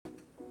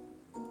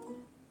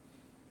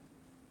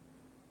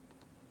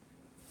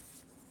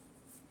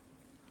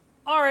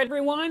All right,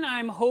 everyone,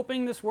 I'm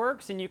hoping this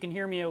works and you can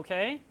hear me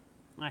okay.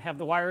 I have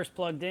the wires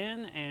plugged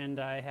in and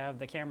I have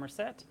the camera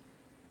set.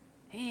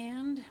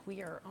 And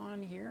we are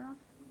on here.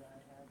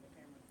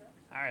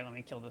 All right, let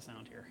me kill the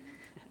sound here.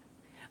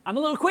 I'm a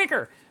little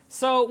quicker.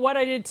 So what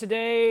I did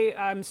today,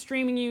 I'm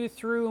streaming you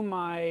through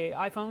my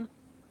iPhone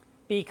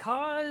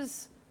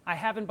because I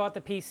haven't bought the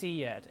PC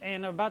yet.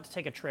 And I'm about to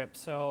take a trip,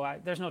 so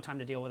there's no time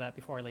to deal with that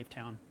before I leave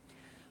town.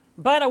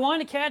 But I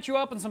wanted to catch you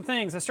up on some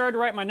things. I started to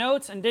write my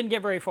notes and didn't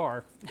get very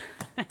far.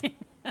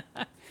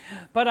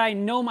 But I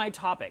know my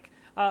topic.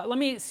 Let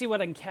me see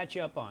what I can catch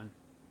you up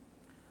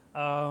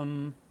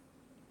on.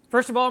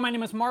 First of all, my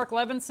name is Mark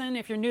Levinson.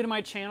 If you're new to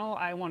my channel,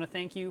 I want to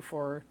thank you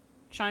for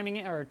chiming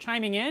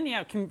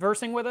in,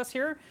 conversing with us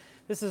here.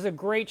 This is a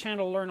great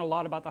channel to learn a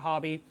lot about the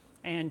hobby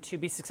and to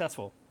be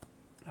successful.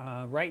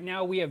 Right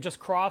now, we have just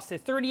crossed the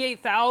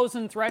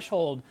 38,000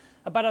 threshold.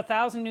 About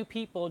 1,000 new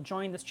people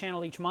join this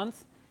channel each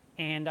month,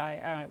 and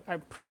I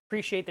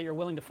appreciate that you're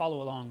willing to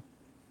follow along.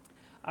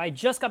 I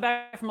just got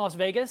back from Las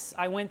Vegas.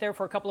 I went there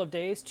for a couple of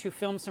days to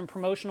film some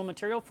promotional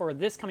material for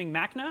this coming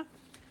MACNA.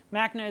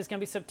 MACNA is going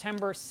to be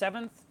September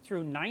 7th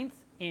through 9th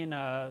in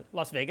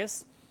Las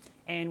Vegas,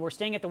 and we're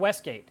staying at the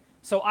Westgate.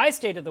 So I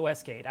stayed at the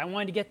Westgate. I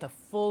wanted to get the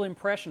full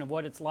impression of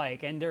what it's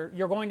like, and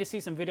you're going to see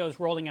some videos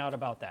rolling out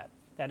about that.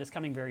 That is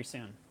coming very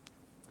soon.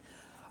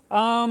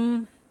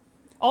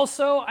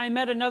 Also, I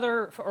met a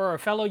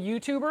fellow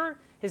YouTuber.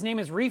 His name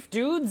is Reef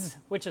Dudes,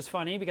 which is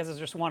funny because it's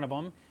just one of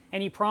them.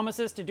 And he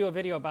promises to do a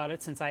video about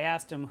it since I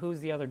asked him who's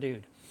the other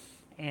dude.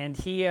 And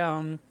he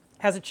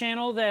has a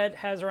channel that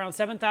has around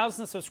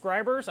 7,000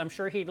 subscribers. I'm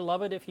sure he'd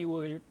love it if you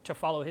were to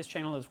follow his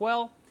channel as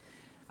well.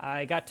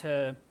 I got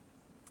to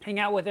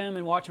hang out with him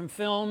and watch him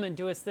film and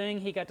do his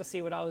thing. He got to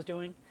see what I was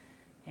doing.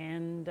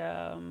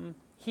 And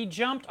he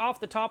jumped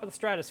off the top of the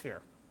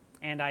stratosphere.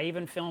 And I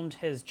even filmed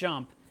his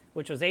jump,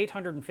 which was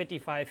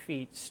 855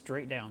 feet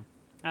straight down.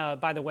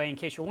 By the way, in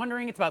case you're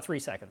wondering, it's about 3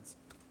 seconds.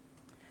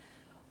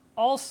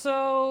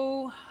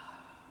 Also,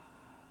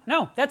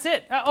 no, that's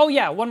it. Oh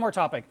yeah, one more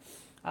topic,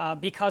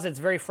 because it's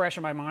very fresh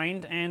in my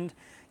mind. And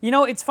you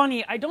know, it's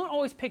funny, I don't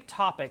always pick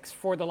topics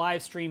for the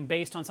live stream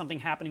based on something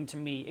happening to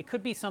me. It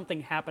could be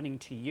something happening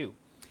to you.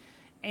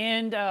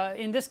 And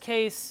in this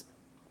case,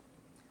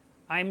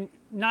 I'm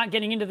not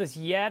getting into this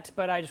yet,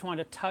 but I just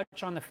wanted to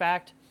touch on the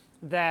fact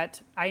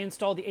that I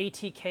installed the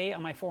ATK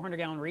on my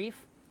 400-gallon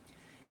reef.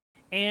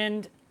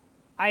 And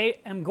I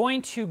am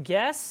going to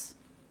guess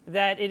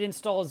that it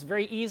installs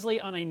very easily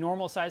on a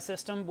normal size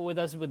system, but with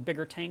us with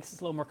bigger tanks,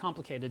 it's a little more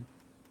complicated.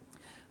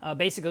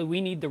 Basically,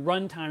 we need the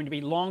run time to be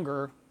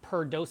longer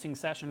per dosing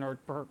session, or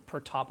per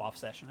top-off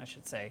session, I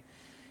should say.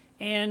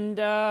 And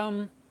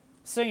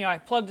so, I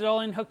plugged it all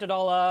in, hooked it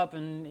all up,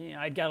 and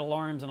I got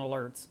alarms and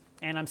alerts.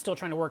 And I'm still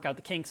trying to work out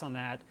the kinks on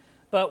that.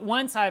 But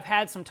once I've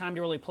had some time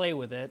to really play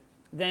with it,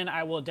 then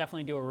I will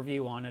definitely do a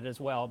review on it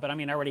as well. But I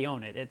mean, I already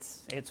own it.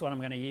 It's what I'm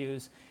going to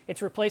use.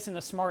 It's replacing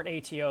the Smart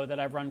ATO that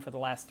I've run for the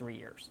last 3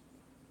 years.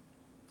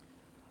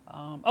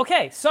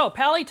 Okay, so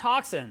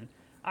Palytoxin.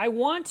 I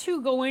want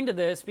to go into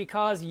this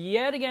because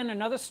yet again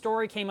another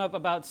story came up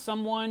about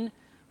someone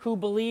who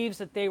believes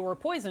that they were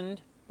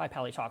poisoned by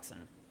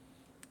palytoxin.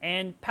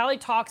 And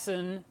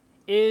palytoxin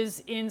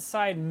is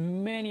inside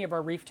many of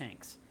our reef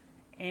tanks.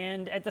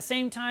 And at the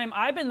same time,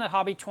 I've been in the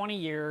hobby 20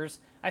 years.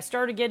 I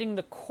started getting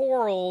the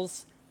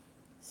corals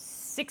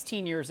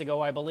 16 years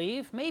ago, I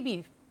believe,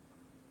 maybe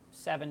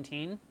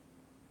 17.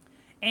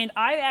 And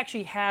I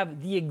actually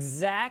have the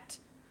exact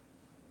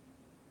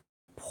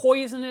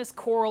poisonous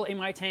coral in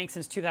my tank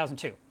since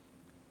 2002.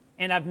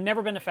 And I've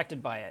never been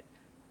affected by it.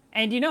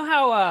 And you know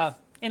how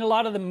in a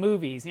lot of the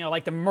movies,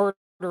 like the murder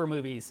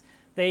movies,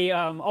 they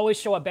always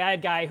show a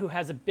bad guy who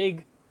has a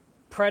big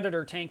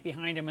predator tank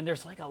behind him, and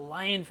there's like a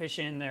lionfish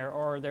in there,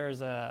 or there's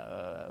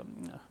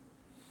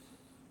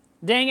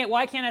dang it,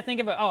 why can't I think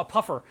of it? Oh, a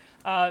puffer.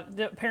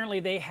 Apparently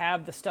they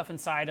have the stuff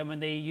inside them,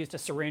 and they used a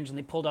syringe, and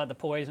they pulled out the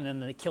poison,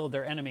 and they killed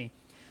their enemy.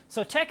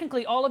 So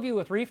technically, all of you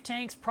with reef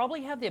tanks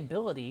probably have the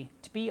ability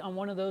to be on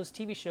one of those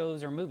TV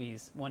shows or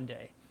movies one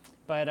day.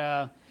 But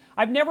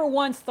I've never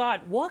once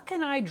thought, what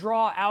can I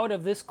draw out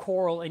of this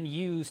coral and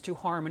use to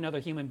harm another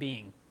human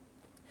being?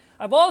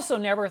 I've also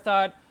never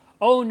thought,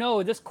 oh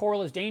no, this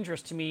coral is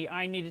dangerous to me,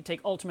 I need to take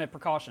ultimate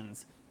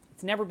precautions.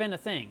 It's never been a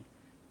thing.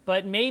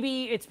 But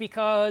maybe it's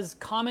because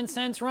common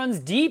sense runs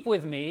deep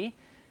with me,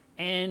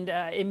 and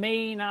it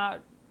may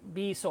not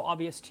be so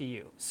obvious to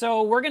you.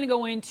 So we're going to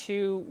go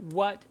into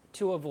what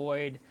to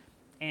avoid,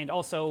 and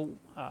also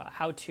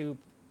how to,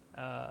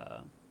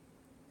 I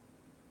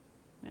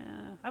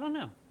don't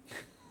know.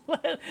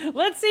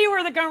 Let's see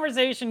where the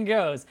conversation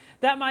goes.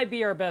 That might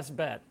be our best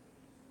bet.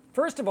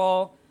 First of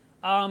all,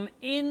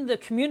 in the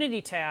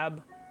community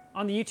tab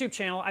on the YouTube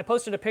channel, I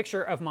posted a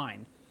picture of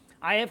mine.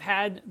 I have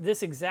had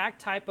this exact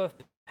type of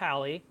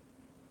palythoa,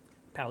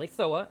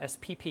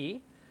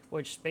 SPP,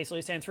 which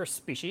basically stands for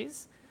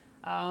species.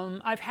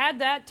 I've had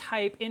that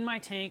type in my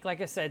tank,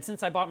 like I said,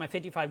 since I bought my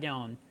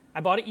 55-gallon. I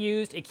bought it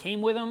used. It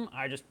came with them.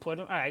 I just put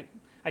them.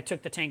 I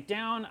took the tank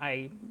down.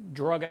 I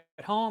drug it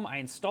home. I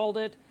installed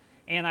it,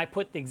 and I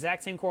put the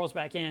exact same corals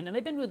back in, and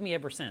they've been with me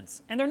ever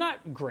since. And they're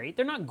not great,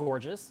 they're not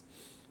gorgeous.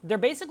 They're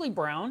basically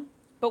brown,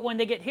 but when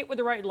they get hit with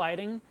the right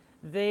lighting,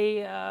 they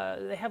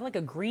have like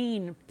a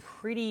green,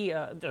 pretty,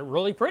 they're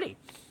really pretty.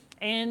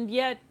 And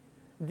yet,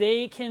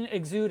 they can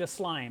exude a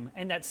slime,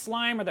 and that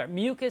slime or that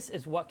mucus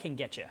is what can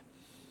get you.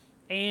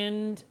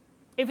 And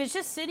if it's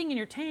just sitting in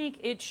your tank,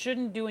 it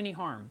shouldn't do any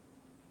harm.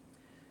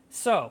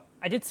 So,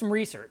 I did some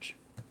research.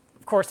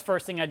 Of course, the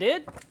first thing I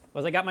did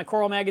was I got my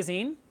coral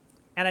magazine,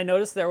 and I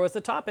noticed there was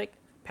the topic,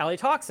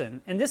 Palytoxin.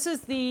 And this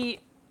is the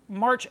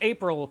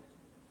March-April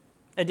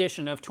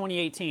edition of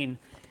 2018.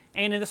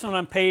 And in this one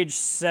on page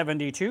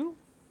 72,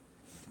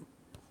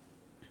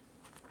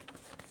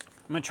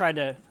 I'm going to try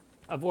to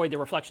avoid the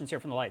reflections here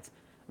from the lights.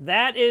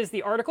 That is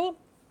the article,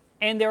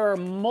 and there are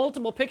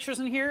multiple pictures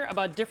in here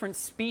about different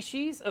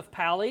species of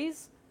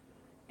palys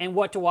and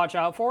what to watch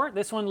out for.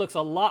 This one looks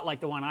a lot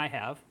like the one I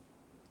have.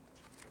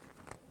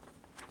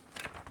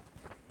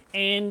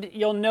 And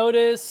you'll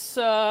notice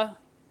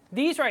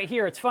these right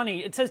here, it's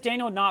funny, it says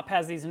Daniel Knopp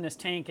has these in his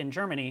tank in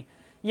Germany,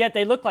 yet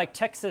they look like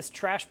Texas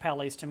trash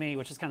palys to me,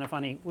 which is kind of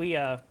funny. We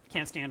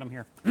can't stand them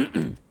here.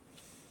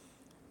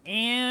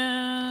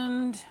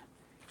 And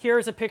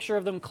here's a picture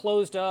of them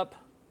closed up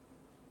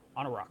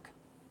on a rock.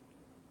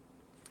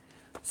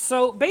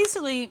 So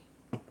basically,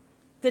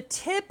 the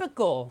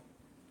typical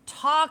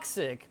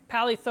toxic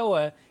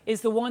palythoa is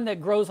the one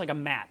that grows like a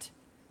mat.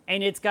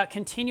 And it's got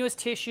continuous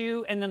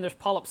tissue, and then there's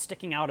polyps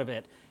sticking out of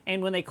it.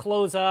 And when they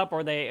close up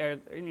or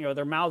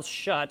their mouths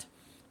shut,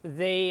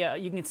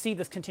 you can see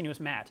this continuous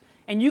mat.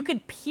 And you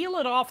could peel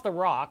it off the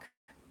rock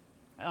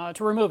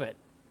to remove it.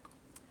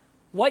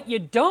 What you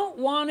don't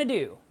want to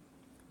do,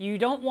 you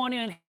don't want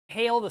to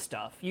inhale the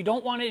stuff. You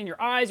don't want it in your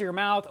eyes or your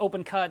mouth,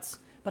 open cuts.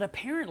 But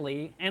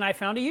apparently, and I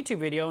found a YouTube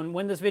video, and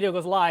when this video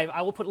goes live,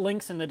 I will put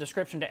links in the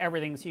description to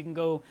everything so you can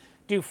go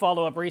do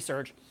follow-up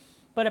research.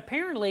 But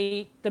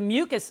apparently, the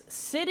mucus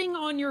sitting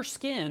on your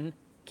skin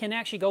can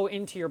actually go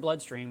into your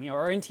bloodstream,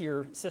 or into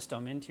your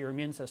system, into your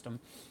immune system,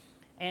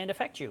 and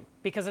affect you,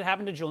 because it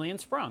happened to Julian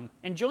Sprung.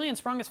 And Julian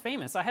Sprung is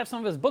famous. I have some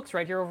of his books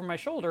right here over my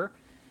shoulder,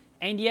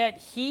 and yet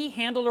he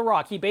handled a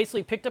rock. He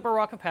basically picked up a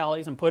rock of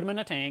palys and put them in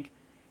a tank,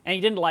 and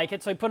he didn't like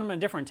it, so he put them in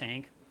a different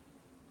tank.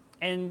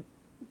 And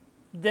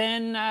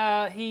then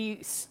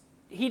he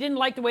didn't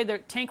like the way the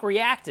tank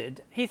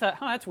reacted. He thought,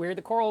 oh, that's weird.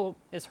 The coral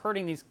is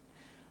hurting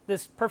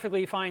this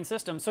perfectly fine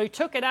system. So he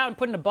took it out and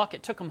put it in a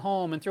bucket, took him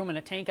home, and threw him in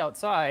a tank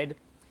outside.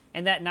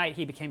 And that night,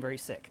 he became very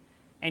sick.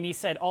 And he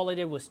said, all I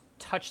did was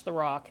touch the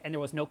rock, and there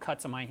was no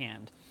cuts on my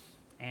hand.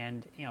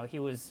 And, he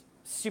was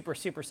super,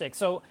 super sick.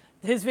 So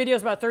his video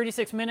is about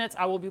 36 minutes.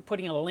 I will be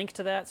putting a link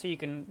to that so you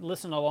can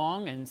listen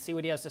along and see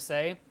what he has to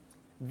say.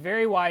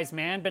 Very wise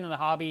man, been in the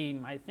hobby,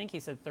 I think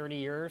he said 30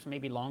 years,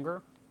 maybe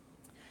longer.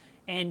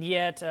 And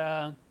yet,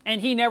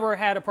 and he never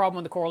had a problem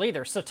with the coral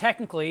either. So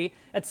technically,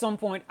 at some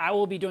point, I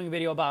will be doing a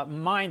video about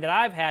mine that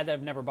I've had that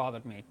have never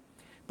bothered me.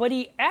 But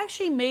he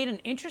actually made an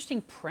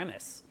interesting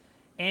premise.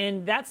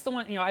 And that's the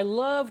one, I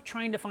love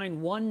trying to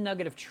find one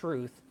nugget of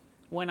truth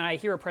when I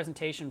hear a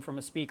presentation from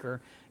a speaker.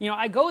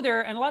 I go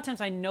there, and a lot of times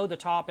I know the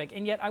topic,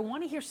 and yet I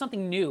want to hear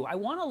something new. I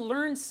want to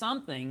learn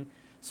something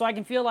so I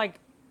can feel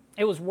like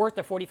it was worth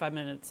the 45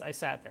 minutes I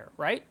sat there,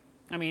 right?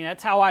 I mean,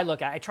 that's how I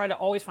look at it. I try to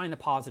always find the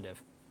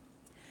positive.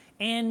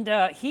 And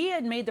he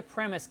had made the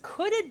premise,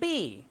 could it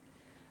be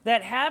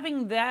that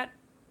having that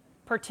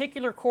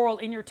particular coral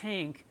in your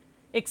tank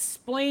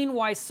explain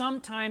why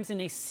sometimes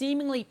in a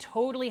seemingly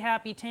totally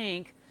happy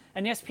tank,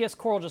 an SPS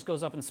coral just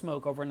goes up in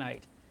smoke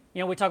overnight?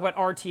 We talk about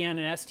RTN and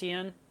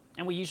STN,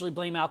 and we usually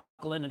blame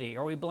alkalinity,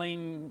 or we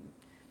blame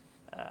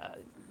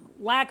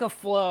lack of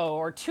flow,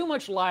 or too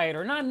much light,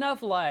 or not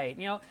enough light,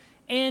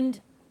 And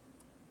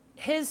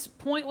his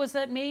point was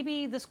that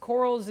maybe this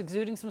coral is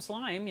exuding some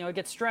slime, it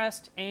gets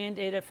stressed, and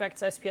it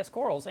affects SPS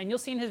corals. And you'll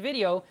see in his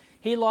video,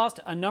 he lost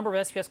a number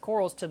of SPS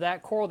corals to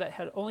that coral that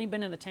had only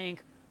been in the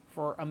tank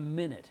for a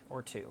minute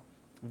or two.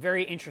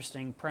 Very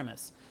interesting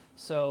premise.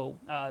 So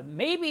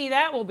maybe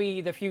that will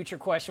be the future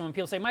question when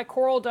people say, my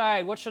coral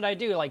died, what should I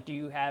do? Like, do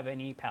you have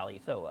any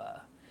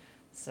palythoa?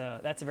 So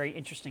that's a very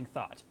interesting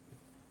thought.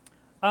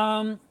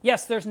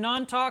 Yes, there's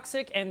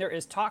non-toxic and there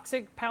is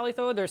toxic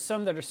palythoa. There's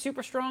some that are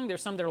super strong,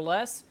 there's some that are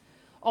less.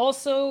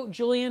 Also,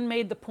 Julian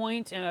made the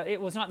point,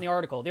 it was not in the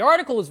article. The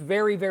article was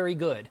very, very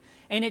good.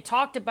 And it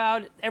talked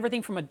about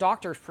everything from a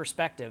doctor's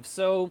perspective.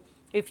 So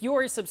if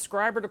you're a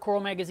subscriber to Coral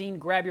Magazine,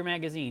 grab your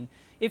magazine.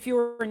 If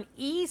you're an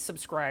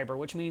e-subscriber,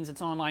 which means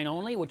it's online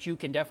only, which you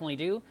can definitely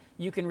do,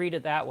 you can read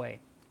it that way.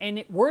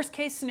 And worst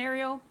case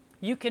scenario,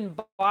 you can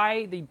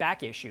buy the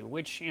back issue,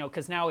 which,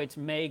 because now it's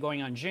May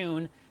going on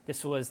June.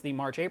 This was the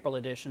March-April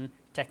edition.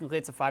 Technically,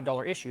 it's a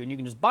 $5 issue, and you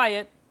can just buy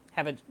it,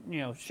 have it,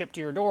 shipped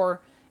to your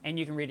door, and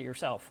you can read it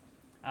yourself.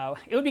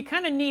 It would be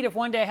kind of neat if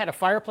one day I had a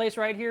fireplace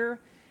right here,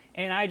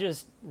 and I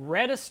just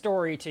read a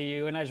story to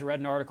you, and I just read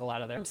an article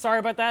out of there. I'm sorry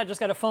about that. I just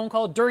got a phone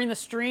call during the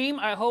stream.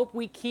 I hope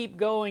we keep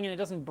going, and it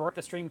doesn't break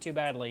the stream too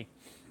badly.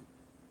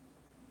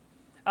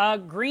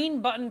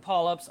 Green button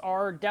polyps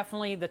are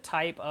definitely the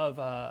type of,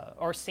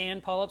 or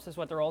sand polyps is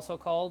what they're also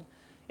called.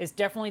 is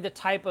definitely the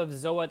type of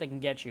zoa that can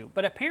get you.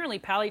 But apparently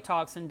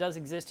palytoxin does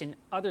exist in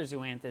other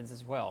zoanthids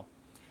as well.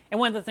 And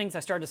one of the things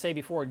I started to say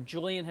before,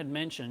 Julian had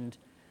mentioned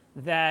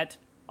that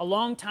a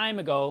long time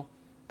ago,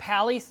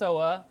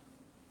 palythoa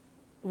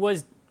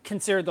was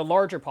considered the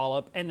larger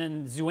polyp, and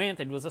then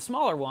zoanthid was a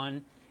smaller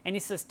one. And he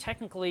says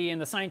technically in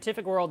the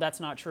scientific world that's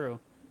not true.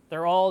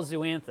 They're all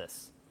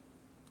zoanthus.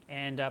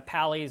 And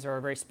palys are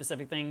a very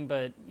specific thing,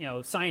 but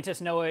scientists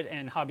know it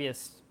and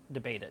hobbyists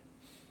debate it.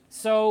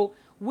 So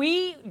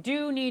we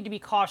do need to be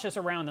cautious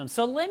around them.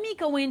 So let me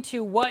go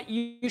into what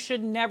you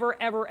should never,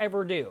 ever,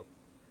 ever do.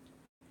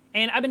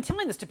 And I've been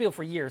telling this to people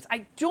for years.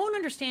 I don't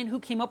understand who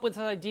came up with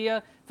this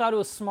idea, thought it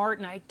was smart,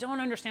 and I don't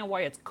understand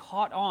why it's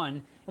caught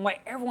on and why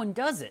everyone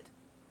does it.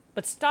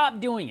 But stop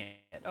doing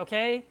it,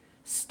 okay?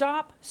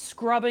 Stop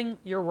scrubbing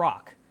your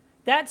rock.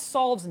 That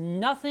solves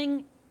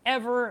nothing,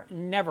 ever,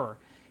 never.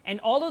 And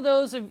all of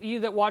those of you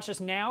that watch this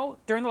now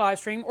during the live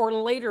stream or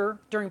later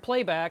during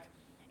playback,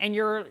 and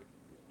you're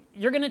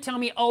going to tell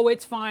me, oh,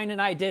 it's fine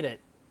and I did it.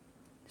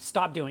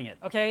 Stop doing it,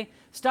 okay?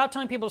 Stop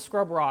telling people to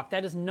scrub rock.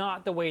 That is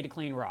not the way to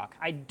clean rock.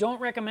 I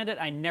don't recommend it.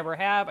 I never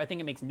have. I think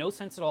it makes no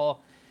sense at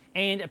all.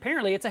 And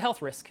apparently it's a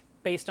health risk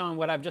based on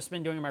what I've just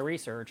been doing in my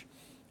research,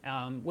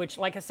 which,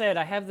 like I said,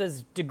 I have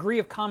this degree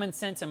of common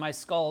sense in my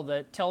skull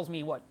that tells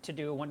me what to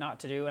do and what not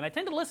to do, and I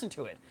tend to listen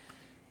to it.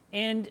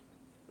 And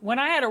when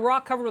I had a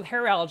rock covered with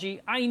hair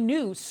algae, I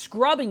knew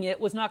scrubbing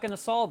it was not going to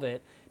solve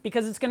it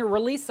because it's going to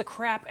release the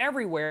crap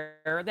everywhere.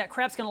 That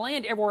crap's going to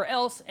land everywhere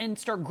else and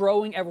start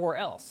growing everywhere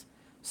else.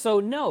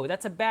 So no,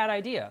 that's a bad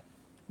idea.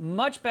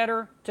 Much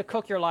better to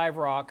cook your live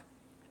rock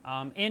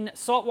in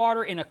salt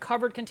water in a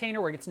covered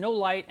container where it gets no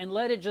light and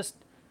let it just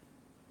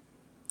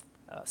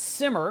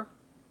simmer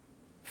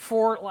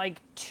for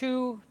like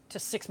 2 to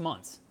 6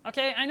 months.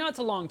 Okay, I know it's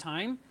a long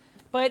time,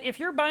 but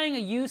if you're buying a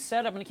used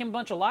setup and it came a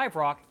bunch of live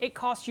rock, it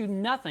costs you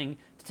nothing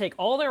to take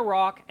all their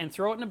rock and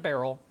throw it in a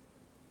barrel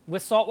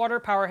with saltwater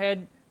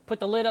powerhead,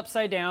 put the lid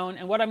upside down,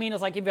 and what I mean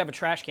is like if you have a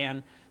trash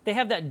can, they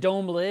have that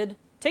dome lid.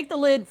 Take the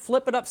lid,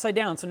 flip it upside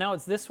down, so now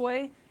it's this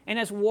way, and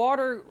as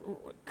water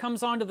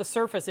comes onto the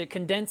surface, it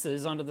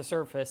condenses onto the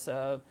surface.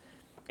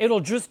 It'll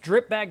just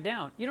drip back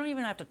down. You don't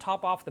even have to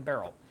top off the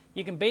barrel.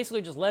 You can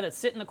basically just let it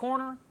sit in the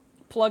corner,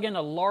 plug in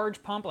a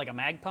large pump like a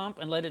mag pump,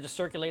 and let it just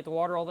circulate the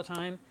water all the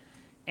time.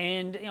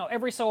 And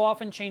every so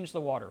often, change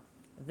the water.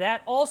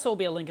 That also will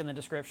be a link in the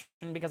description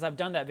because I've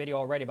done that video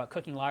already about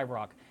cooking live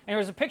rock. And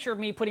there's a picture of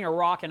me putting a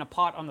rock in a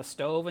pot on the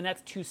stove, and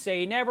that's to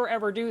say never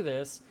ever do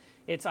this.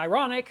 It's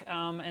ironic,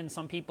 and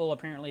some people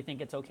apparently think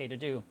it's okay to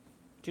do.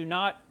 Do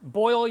not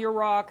boil your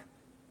rock.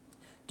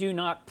 Do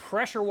not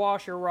pressure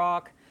wash your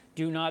rock.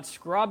 Do not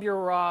scrub your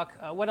rock.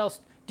 What else?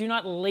 Do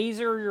not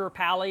laser your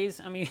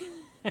palys. I mean,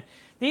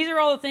 these are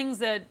all the things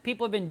that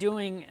people have been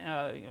doing.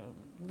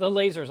 The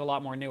laser's a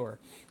lot more newer.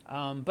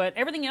 But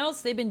everything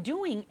else they've been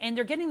doing, and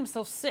they're getting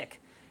themselves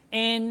sick.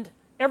 And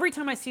every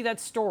time I see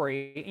that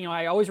story,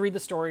 I always read the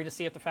story to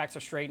see if the facts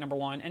are straight, number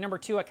one. And number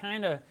two, I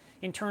kind of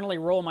internally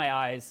roll my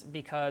eyes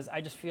because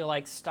I just feel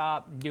like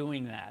stop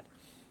doing that.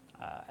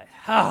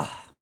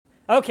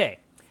 Okay,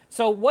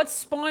 so what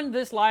spawned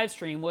this live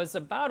stream was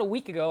about a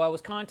week ago I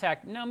was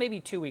contacted, no, maybe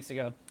 2 weeks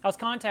ago, I was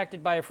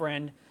contacted by a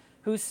friend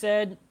who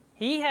said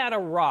he had a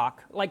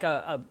rock, like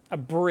a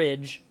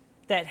bridge,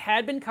 that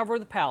had been covered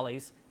with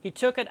palys. He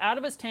took it out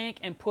of his tank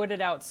and put it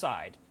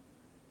outside.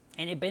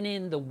 And it had been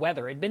in the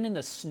weather, it had been in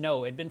the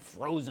snow, it had been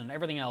frozen,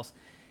 everything else.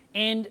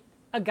 And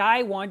a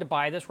guy wanted to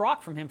buy this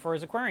rock from him for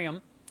his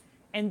aquarium.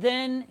 And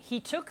then he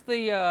took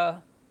he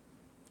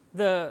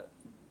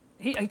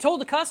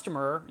told the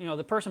customer,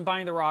 the person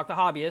buying the rock, the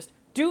hobbyist,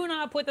 do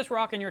not put this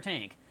rock in your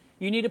tank.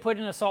 You need to put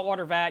it in a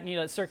saltwater vat, and you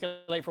let it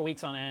circulate for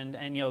weeks on end,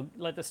 and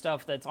let the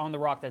stuff that's on the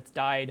rock that's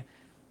died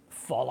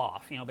fall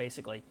off,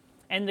 basically.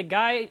 And the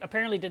guy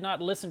apparently did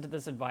not listen to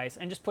this advice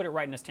and just put it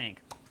right in his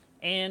tank.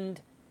 And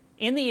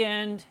in the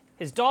end,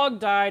 his dog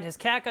died, his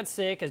cat got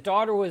sick, his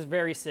daughter was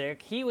very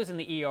sick, he was in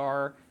the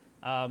ER,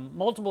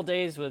 multiple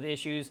days with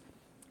issues,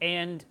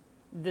 and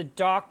the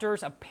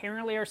doctors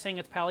apparently are saying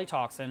it's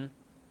palytoxin,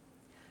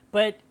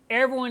 but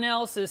everyone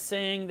else is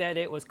saying that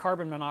it was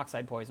carbon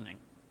monoxide poisoning.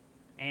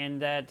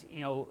 And that,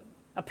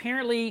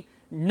 apparently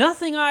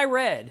nothing I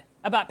read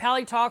about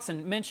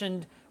palytoxin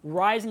mentioned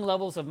rising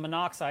levels of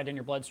monoxide in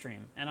your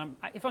bloodstream. And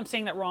if I'm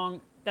saying that wrong,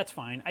 that's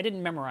fine. I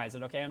didn't memorize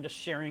it, okay? I'm just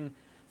sharing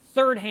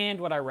third hand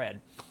what I read.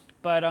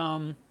 But,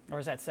 or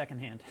is that second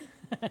hand?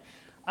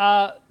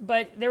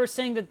 But they were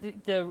saying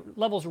that the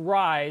levels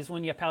rise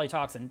when you have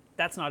palytoxin.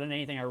 That's not in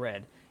anything I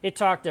read. It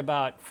talked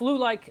about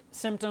flu-like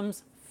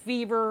symptoms,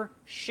 fever,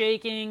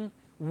 shaking,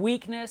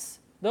 weakness.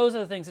 Those are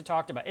the things it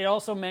talked about. It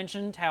also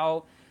mentioned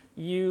how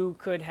you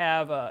could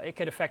have, it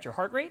could affect your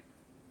heart rate.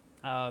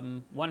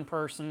 One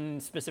person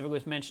specifically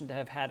was mentioned to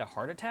have had a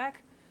heart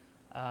attack.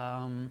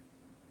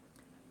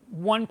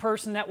 One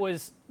person that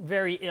was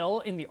very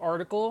ill in the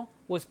article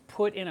was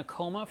put in a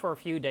coma for a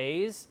few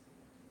days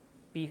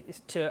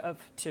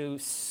to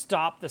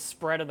stop the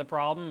spread of the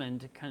problem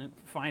and to kind of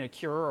find a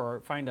cure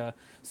or find a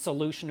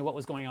solution to what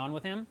was going on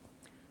with him.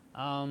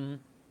 And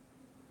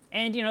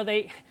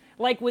they,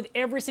 Like with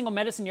every single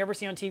medicine you ever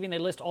see on TV, and they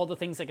list all the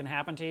things that can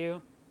happen to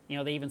you. You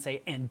know, they even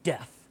say, and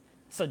death.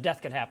 So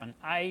death could happen.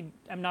 I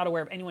am not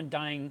aware of anyone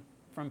dying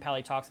from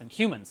palytoxin.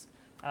 Humans.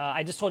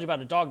 I just told you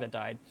about a dog that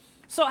died.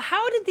 So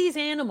how did these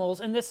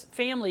animals and this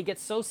family get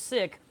so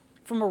sick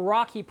from a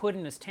rock he put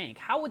in his tank?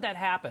 How would that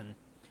happen?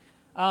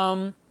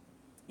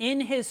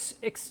 In his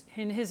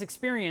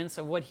experience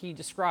of what he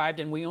described,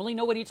 and we only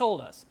know what he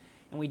told us,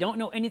 and we don't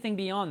know anything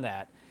beyond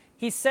that,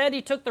 he said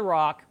he took the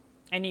rock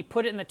and he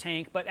put it in the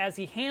tank, but as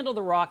he handled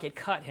the rock, it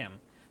cut him.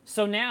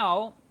 So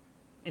now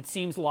it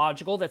seems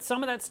logical that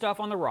some of that stuff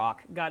on the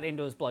rock got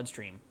into his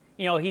bloodstream.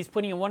 You know, he's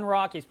putting in 1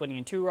 rock, he's putting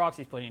in 2 rocks,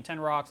 he's putting in 10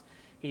 rocks,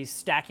 he's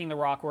stacking the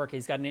rock work,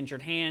 he's got an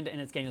injured hand,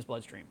 and it's getting his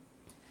bloodstream.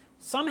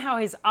 Somehow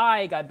his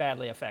eye got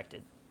badly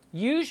affected.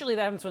 Usually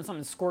that happens when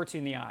something squirts you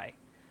in the eye.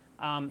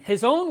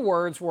 His own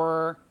words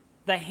were,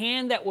 the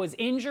hand that was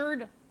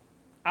injured,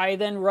 I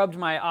then rubbed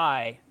my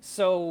eye,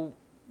 so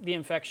the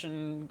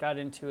infection got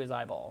into his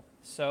eyeball.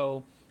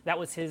 So that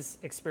was his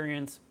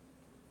experience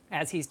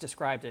as he's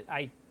described it.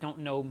 I don't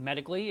know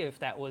medically if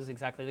that was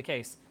exactly the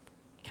case.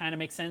 Kind of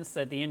makes sense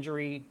that the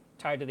injury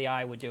tied to the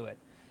eye would do it.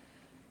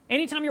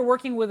 Anytime you're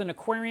working with an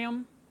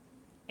aquarium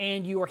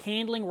and you are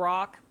handling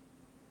rock,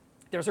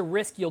 there's a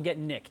risk you'll get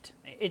nicked.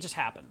 It just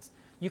happens.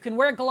 You can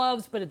wear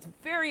gloves, but it's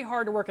very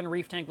hard to work in a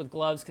reef tank with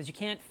gloves because you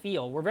can't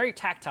feel. We're very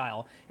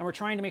tactile, and we're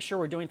trying to make sure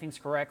we're doing things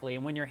correctly.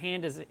 And when your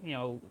hand is, you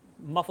know,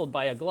 muffled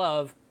by a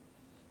glove,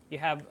 you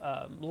have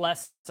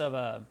less of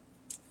a...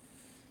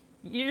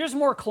 You're just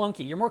more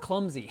clunky. You're more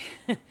clumsy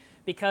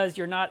because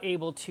you're not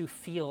able to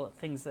feel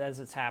things as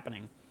it's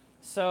happening.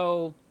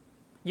 So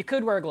you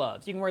could wear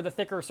gloves. You can wear the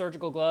thicker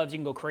surgical gloves. You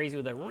can go crazy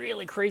with the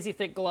really crazy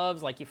thick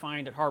gloves like you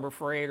find at Harbor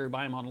Freight or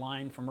buy them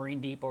online from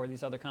Marine Depot or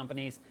these other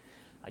companies.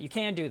 You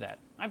can do that.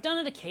 I've done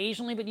it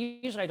occasionally, but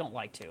usually I don't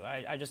like to.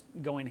 I just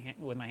go in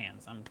with my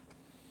hands. I'm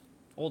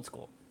old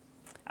school.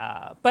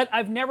 But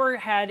I've never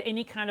had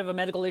any kind of a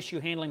medical issue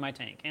handling my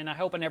tank, and I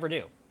hope I never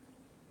do.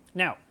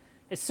 Now,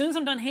 as soon as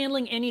I'm done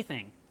handling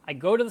anything, I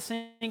go to the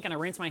sink and I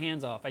rinse my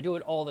hands off. I do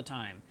it all the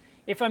time.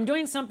 If I'm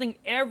doing something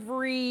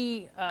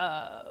very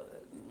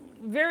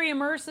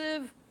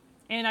immersive,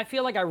 and I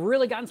feel like I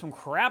really gotten some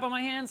crap on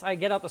my hands, I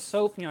get out the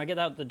soap, you know, I get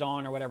out the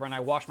Dawn or whatever, and I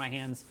wash my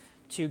hands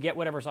to get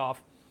whatever's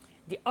off.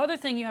 The other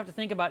thing you have to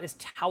think about is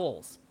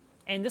towels.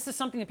 And this is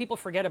something that people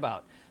forget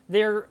about. They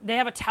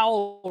have a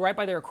towel right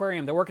by their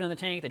aquarium. They're working in the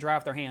tank, they dry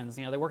off their hands.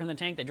 You know, they work in the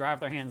tank, they dry off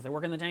their hands. They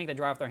work in the tank, they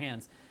dry off their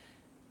hands.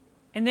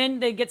 And then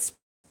they get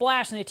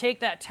splashed and they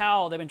take that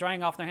towel they've been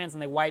drying off their hands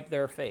and they wipe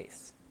their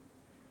face.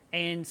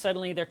 And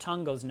suddenly their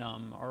tongue goes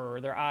numb or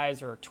their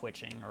eyes are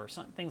twitching or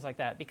things like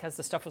that because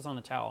the stuff was on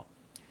the towel.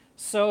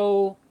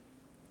 So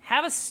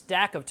have a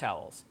stack of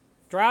towels.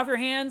 Dry off your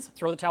hands,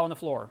 throw the towel on the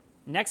floor.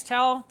 Next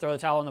towel, throw the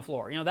towel on the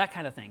floor. You know, that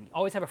kind of thing.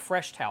 Always have a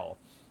fresh towel.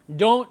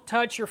 Don't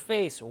touch your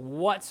face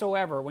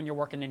whatsoever when you're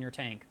working in your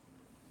tank.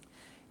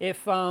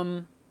 If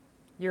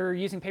you're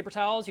using paper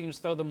towels, you can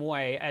just throw them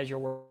away as you're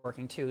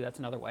working too. That's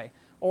another way.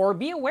 Or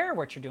be aware of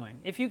what you're doing.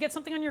 If you get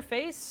something on your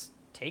face,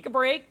 take a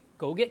break,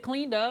 go get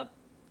cleaned up,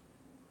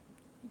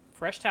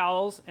 fresh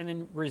towels, and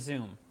then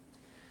resume.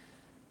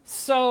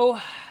 So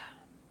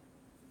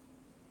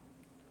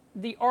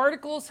the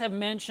articles have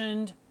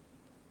mentioned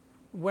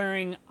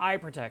wearing eye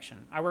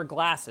protection. I wear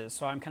glasses,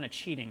 so I'm kind of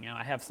cheating. You know,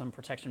 I have some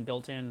protection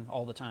built in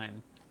all the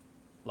time.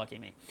 Lucky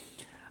me.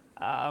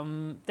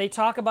 They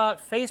talk about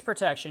face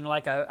protection,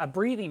 like a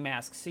breathing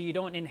mask, so you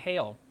don't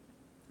inhale.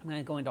 I'm going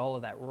to go into all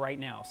of that right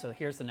now. So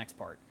here's the next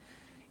part.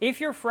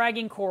 If you're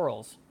fragging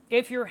corals,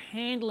 if you're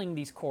handling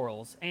these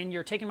corals, and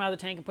you're taking them out of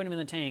the tank and putting them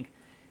in the tank,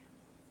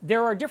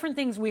 there are different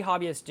things we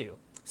hobbyists do.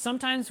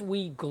 Sometimes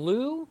we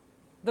glue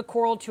the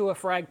coral to a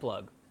frag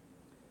plug.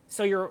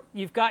 So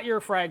you've got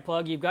your frag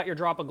plug, you've got your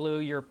drop of glue,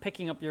 you're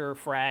picking up your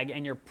frag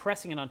and you're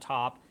pressing it on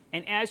top.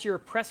 And as you're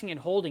pressing and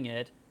holding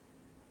it,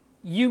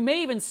 you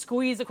may even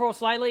squeeze the coral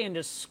slightly and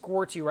just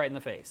squirts you right in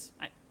the face.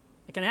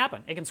 It can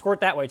happen. It can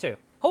squirt that way too.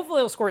 Hopefully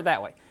it'll squirt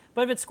that way.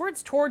 But if it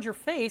squirts towards your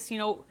face, you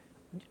know,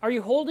 are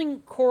you holding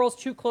corals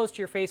too close to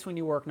your face when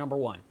you work, number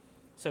one?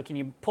 So can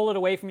you pull it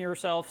away from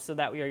yourself so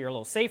that way you're a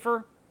little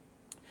safer?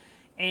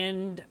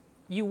 And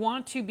you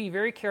want to be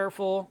very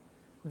careful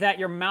that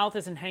your mouth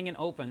isn't hanging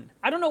open.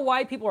 I don't know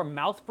why people are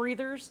mouth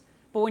breathers,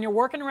 but when you're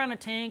working around a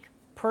tank,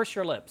 purse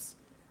your lips.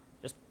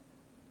 Just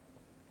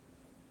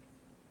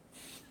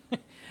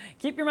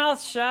keep your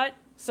mouth shut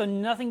so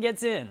nothing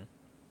gets in.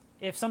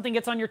 If something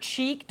gets on your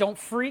cheek, don't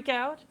freak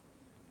out.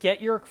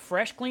 Get your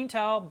fresh, clean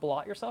towel,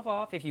 blot yourself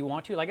off. If you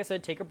want to, like I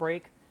said, take a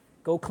break.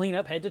 Go clean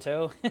up head to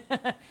toe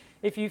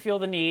if you feel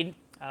the need.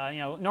 You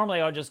know,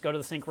 normally I'll just go to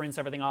the sink, rinse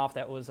everything off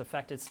that was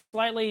affected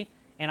slightly,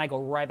 and I go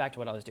right back to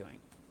what I was doing.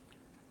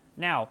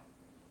 Now,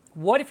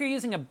 what if you're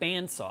using a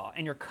bandsaw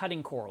and you're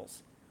cutting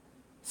corals?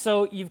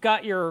 So you've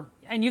got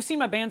and you've seen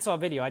my bandsaw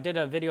video. I did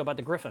a video about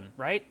the griffin,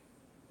 right?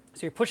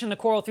 So you're pushing the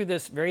coral through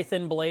this very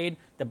thin blade.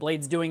 The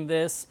blade's doing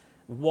this.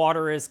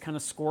 Water is kind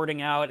of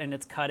squirting out and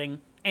it's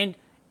cutting. And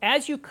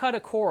as you cut a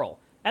coral,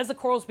 as the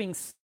coral's being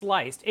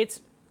sliced,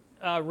 it's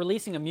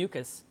releasing a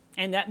mucus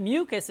And that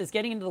mucus is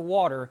getting into the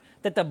water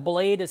that the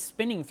blade is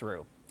spinning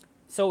through.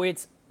 So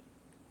it's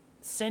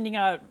sending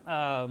out,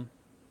 I'm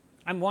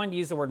wanting to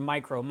use the word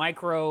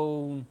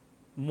micro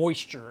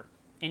moisture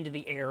into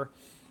the air.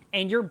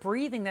 And you're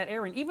breathing that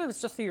air in, even if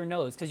it's just through your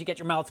nose, because you get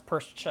your mouth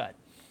pursed shut.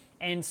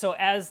 And so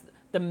as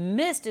the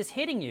mist is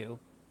hitting you,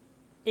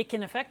 it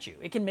can affect you.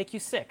 It can make you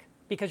sick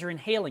because you're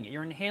inhaling it.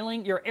 You're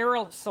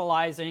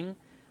aerosolizing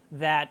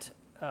that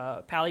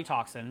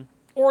palytoxin,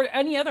 or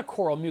any other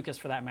coral mucus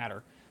for that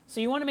matter.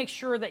 So you want to make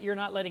sure that you're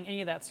not letting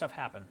any of that stuff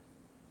happen.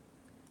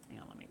 Hang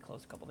on, let me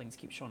close a couple things,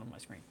 keep showing on my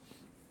screen.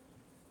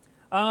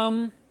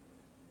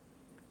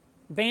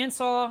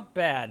 Bandsaw,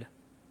 bad.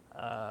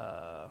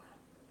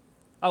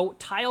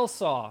 Tile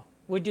saw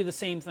would do the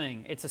same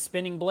thing. It's a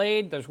spinning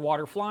blade, there's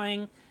water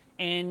flying,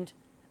 and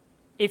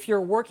if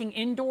you're working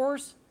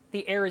indoors,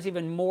 the air is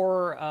even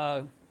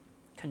more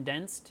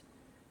condensed,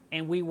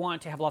 and we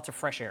want to have lots of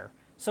fresh air.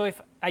 So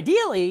if,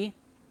 ideally,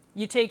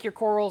 you take your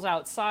corals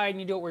outside and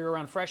you do it where you're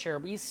around fresh air,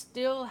 but you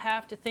still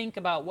have to think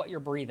about what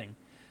you're breathing.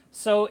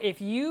 So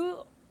if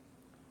you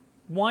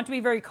want to be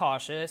very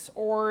cautious,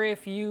 or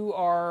if you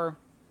are,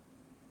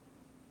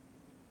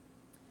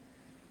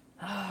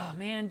 oh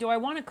man, do I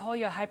want to call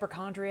you a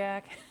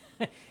hypochondriac?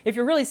 If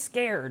you're really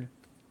scared,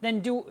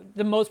 then do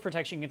the most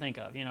protection you can think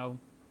of. You know,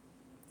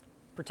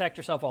 protect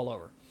yourself all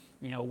over.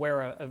 You know,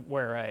 wear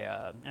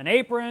an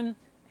apron,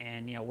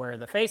 and you know, wear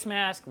the face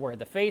mask, wear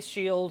the face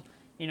shield.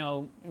 You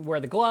know, wear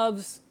the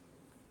gloves,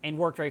 and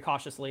work very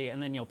cautiously.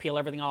 And then you'll peel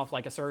everything off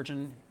like a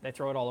surgeon. They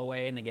throw it all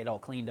away and they get all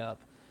cleaned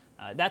up.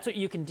 That's what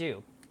you can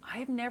do.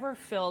 I've never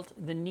felt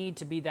the need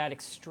to be that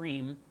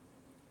extreme,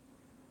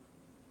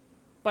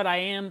 but I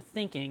am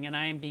thinking, and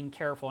I am being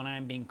careful, and I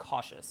am being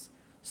cautious.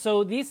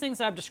 So these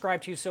things I've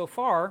described to you so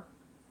far: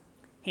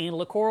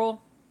 handle a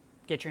coral,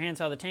 get your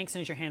hands out of the tank. As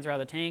soon as your hands are out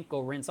of the tank, go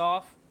rinse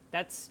off.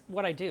 That's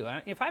what I do.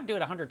 If I do it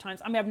 100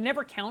 times, I mean, I've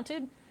never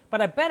counted,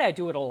 but I bet I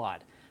do it a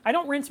lot. I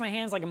don't rinse my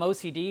hands like I'm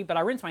OCD, but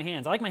I rinse my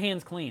hands. I like my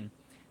hands clean.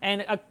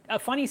 And a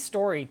funny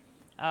story,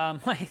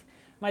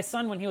 my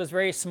son, when he was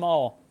very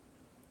small,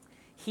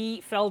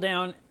 he fell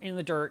down in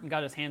the dirt and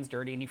got his hands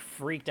dirty, and he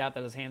freaked out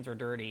that his hands were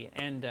dirty.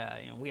 And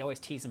you know, we always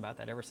tease him about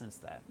that ever since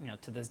that, you know,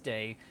 to this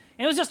day.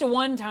 And it was just a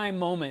one-time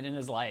moment in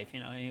his life, you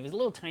know, and he was a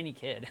little tiny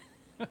kid.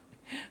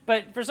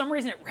 But for some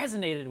reason, it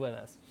resonated with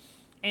us.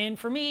 And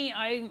for me,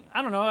 I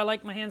don't know, I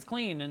like my hands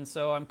clean, and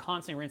so I'm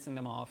constantly rinsing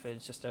them off.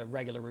 It's just a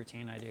regular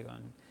routine I do.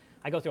 And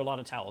I go through a lot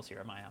of towels here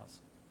at my house.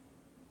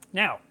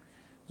 Now,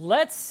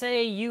 let's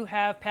say you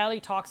have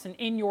palytoxin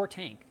in your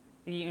tank.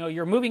 You know,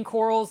 you're moving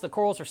corals, the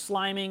corals are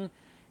sliming,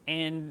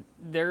 and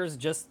there's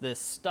just this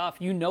stuff.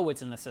 You know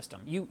it's in the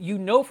system. You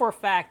know for a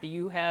fact that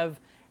you have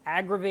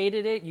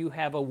aggravated it, you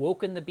have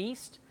awoken the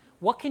beast.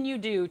 What can you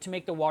do to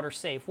make the water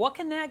safe? What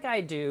can that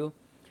guy do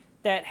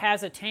that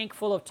has a tank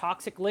full of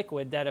toxic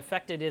liquid that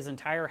affected his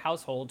entire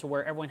household to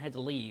where everyone had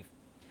to leave?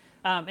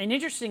 And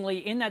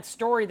interestingly, in that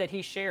story that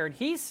he shared,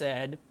 he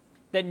said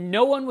that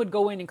no one would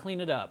go in and clean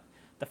it up.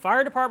 The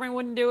fire department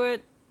wouldn't do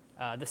it.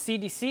 The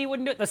CDC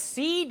wouldn't do it. The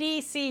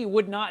CDC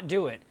would not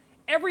do it.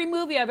 Every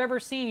movie I've ever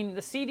seen,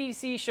 the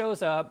CDC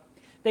shows up.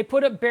 They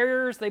put up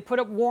barriers. They put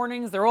up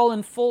warnings. They're all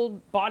in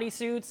full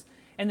bodysuits.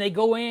 And they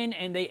go in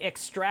and they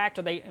extract,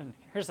 and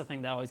here's the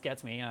thing that always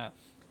gets me.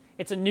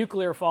 It's a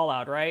nuclear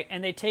fallout, right?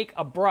 And they take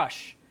a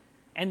brush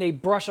and they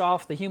brush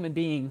off the human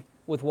being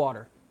with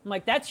water. I'm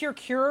like, that's your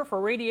cure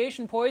for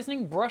radiation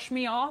poisoning? Brush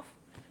me off?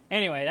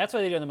 Anyway, that's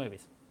what they do in the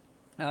movies.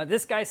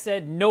 This guy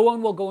said no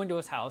one will go into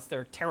his house.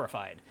 They're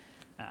terrified.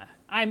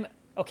 I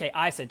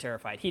said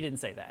terrified. He didn't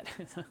say that,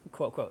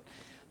 quote, quote.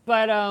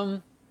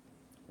 But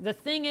the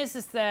thing is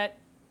that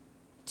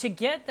to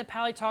get the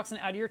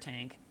palytoxin out of your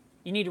tank,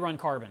 you need to run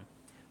carbon.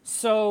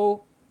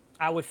 So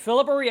I would fill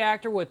up a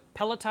reactor with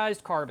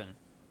pelletized carbon,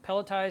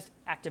 pelletized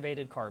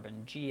activated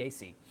carbon,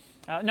 GAC.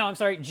 No, I'm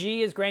sorry,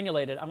 G is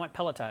granulated. I want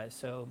pelletized,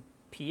 so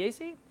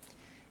PAC?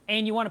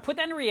 And you want to put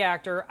that in a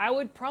reactor. I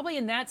would probably,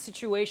 in that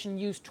situation,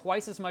 use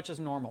twice as much as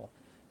normal.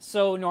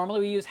 So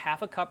normally we use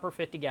half a cup per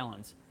 50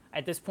 gallons.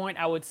 At this point,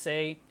 I would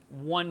say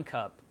 1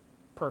 cup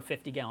per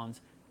 50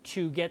 gallons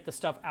to get the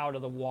stuff out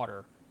of the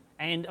water.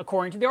 And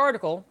according to the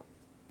article,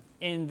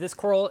 in this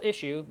coral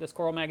issue, this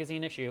Coral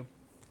Magazine issue,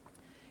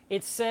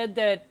 it said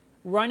that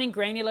running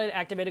granulated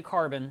activated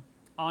carbon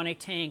on a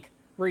tank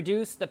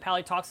reduced the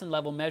palytoxin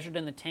level measured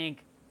in the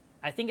tank.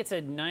 I think it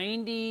said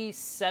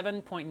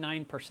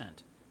 97.9%.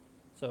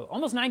 So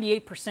almost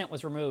 98%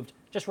 was removed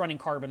just running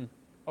carbon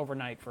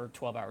overnight for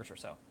 12 hours or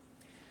so.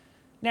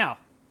 Now,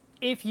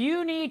 if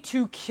you need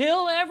to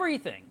kill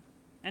everything,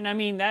 and I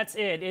mean that's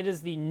it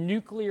is the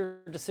nuclear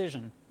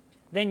decision,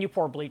 then you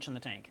pour bleach in the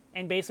tank.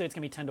 And basically it's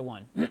going to be 10 to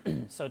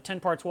 1. So 10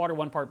 parts water,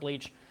 1 part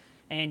bleach,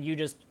 and you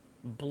just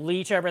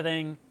bleach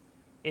everything.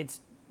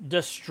 It's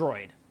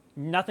destroyed.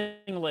 Nothing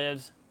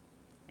lives.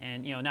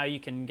 And you know, now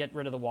you can get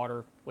rid of the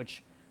water,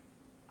 which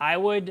I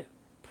would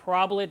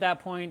probably at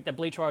that point, the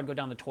bleach water would go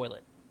down the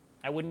toilet.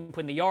 I wouldn't put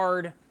in the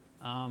yard.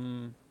 I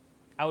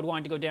would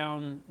want it to go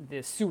down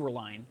the sewer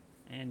line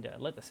and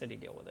let the city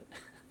deal with it.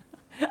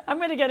 I'm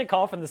going to get a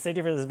call from the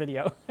city for this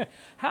video.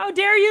 How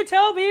dare you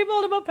tell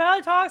people about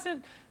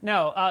palytoxin?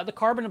 No, the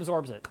carbon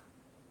absorbs it.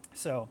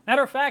 So,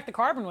 matter of fact, the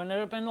carbon ended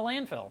up in the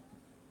landfill.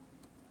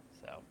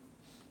 So,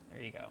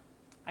 there you go.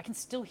 I can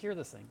still hear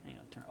this thing. Hang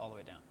on, turn it all the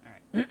way down.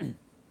 All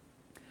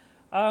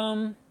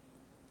right.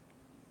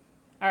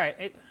 All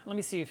right, let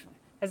me see.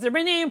 Has there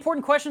been any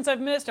important questions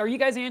I've missed? Are you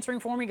guys answering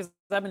for me? Because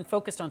I've been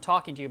focused on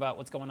talking to you about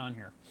what's going on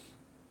here.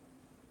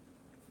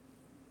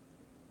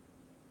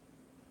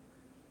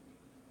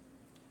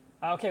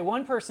 Okay,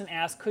 one person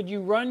asked, could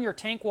you run your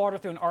tank water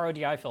through an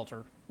RODI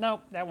filter?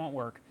 No, that won't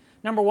work.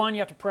 Number one, you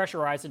have to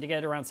pressurize it to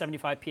get around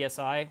 75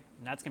 PSI, and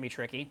that's going to be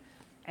tricky.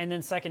 And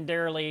then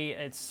secondarily,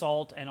 it's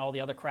salt and all the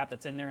other crap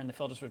that's in there, and the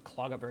filters would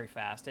clog up very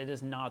fast. It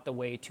is not the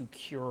way to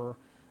cure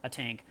a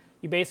tank.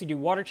 You basically do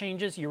water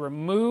changes, you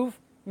remove,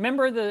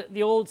 remember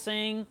the old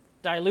saying,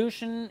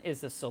 dilution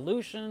is the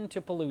solution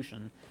to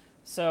pollution.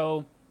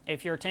 So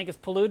if your tank is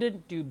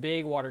polluted, do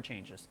big water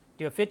changes.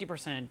 Do a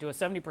 50%, do a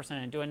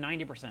 70%, do a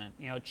 90%.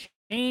 You know,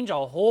 change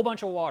a whole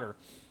bunch of water.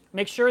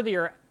 Make sure that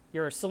your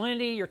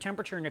salinity, your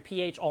temperature, and your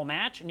pH all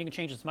match, and you can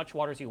change as much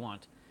water as you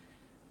want.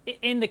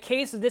 In the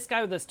case of this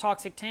guy with this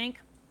toxic tank,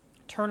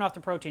 turn off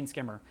the protein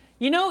skimmer.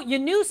 You know, you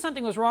knew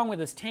something was wrong with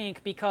this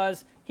tank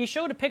because he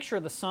showed a picture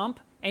of the sump,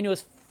 and it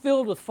was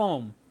filled with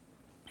foam.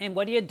 And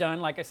what he had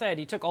done, like I said,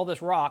 he took all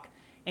this rock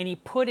and he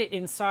put it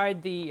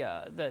inside the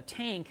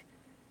tank,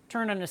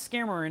 turned on the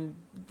skimmer, and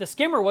the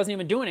skimmer wasn't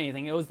even doing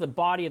anything. It was the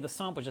body of the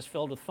sump was just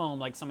filled with foam,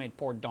 like somebody had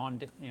poured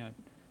Dawn,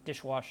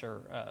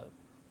 dishwasher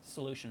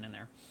solution in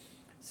there,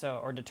 so,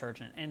 or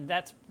detergent, and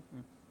that's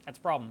a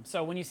problem.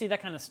 So when you see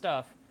that kind of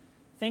stuff,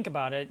 think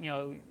about it. You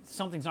know,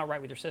 something's not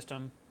right with your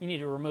system. You need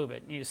to remove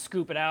it. You need to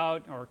scoop it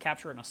out, or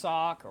capture it in a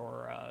sock,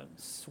 or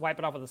swipe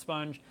it off with a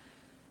sponge.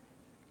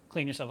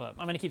 Clean yourself up.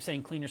 I'm going to keep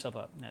saying clean yourself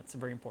up. That's a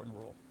very important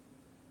rule.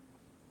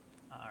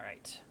 All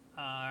right.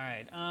 All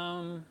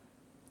right.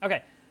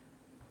 Okay.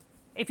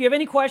 If you have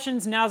any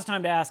questions, now's the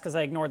time to ask because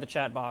I ignored the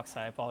chat box.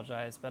 I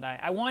apologize. But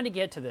I wanted to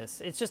get to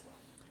this. It's just,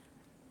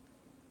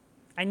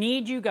 I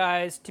need you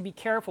guys to be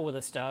careful with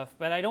this stuff,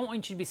 but I don't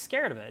want you to be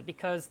scared of it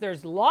because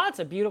there's lots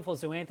of beautiful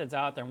zoanthids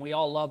out there and we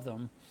all love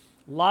them.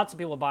 Lots of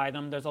people buy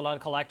them. There's a lot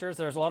of collectors.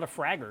 There's a lot of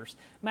fraggers.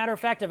 Matter of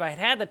fact, if I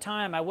had the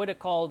time, I would have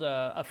called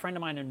a friend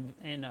of mine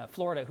in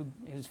Florida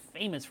who's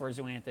famous for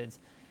zoanthids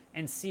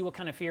and see what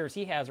kind of fears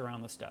he has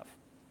around this stuff.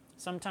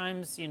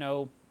 Sometimes, you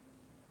know,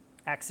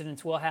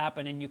 accidents will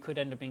happen and you could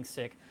end up being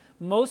sick.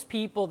 Most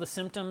people, the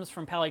symptoms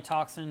from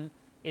palytoxin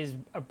is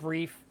a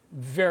brief,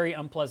 very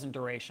unpleasant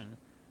duration.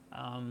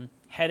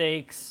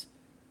 Headaches,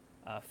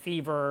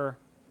 fever,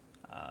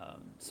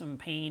 some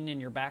pain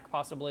in your back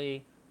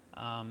possibly,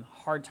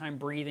 hard time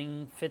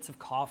breathing, fits of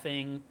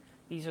coughing.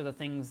 These are the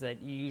things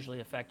that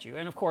usually affect you.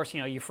 And of course, you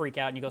know, you freak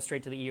out and you go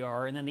straight to the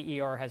ER, and then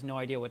the ER has no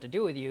idea what to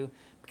do with you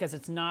because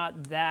it's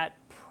not that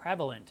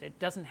prevalent. It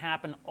doesn't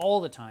happen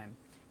all the time.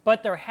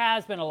 But there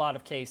has been a lot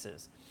of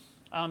cases.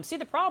 See,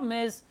 the problem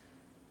is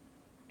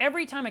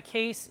every time a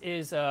case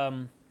is,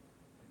 let's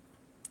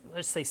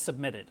say,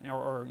 submitted,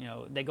 or you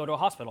know, they go to a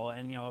hospital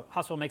and, you know,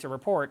 hospital makes a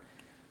report,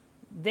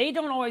 they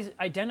don't always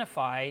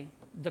identify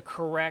the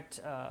correct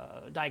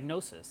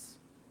diagnosis.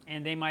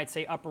 And they might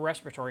say upper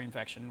respiratory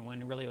infection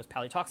when really it was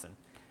palytoxin.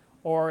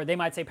 Or they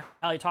might say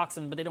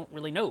palytoxin, but they don't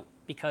really know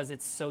because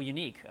it's so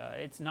unique.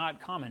 It's not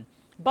common.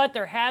 But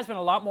there has been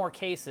a lot more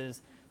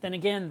cases. Then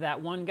again,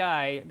 that one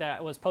guy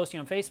that was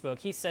posting on Facebook,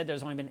 he said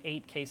there's only been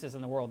 8 cases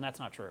in the world, and that's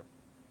not true.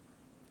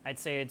 I'd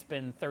say it's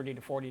been 30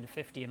 to 40 to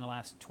 50 in the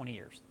last 20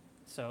 years.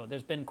 So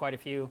there's been quite a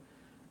few.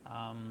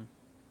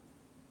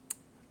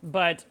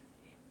 But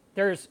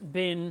there's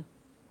been,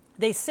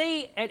 they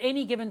say at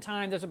any given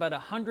time there's about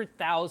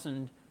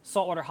 100,000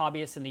 saltwater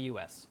hobbyists in the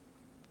U.S.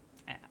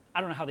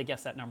 I don't know how they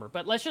guess that number,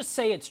 but let's just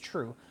say it's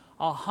true.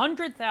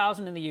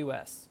 100,000 in the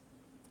U.S.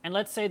 And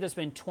let's say there's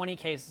been 20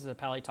 cases of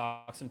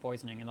palytoxin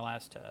poisoning in the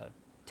last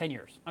 10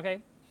 years, okay?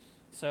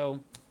 So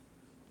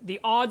the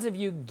odds of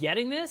you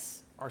getting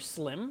this are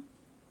slim,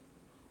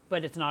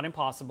 but it's not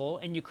impossible,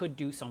 and you could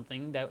do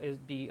something that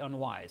would be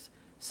unwise.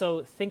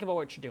 So think about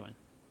what you're doing.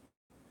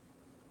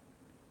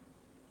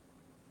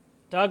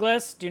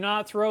 Douglas, do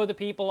not throw the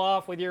people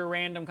off with your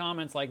random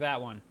comments like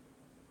that one.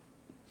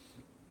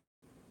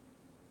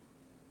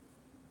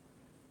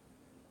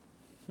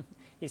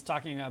 He's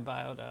talking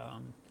about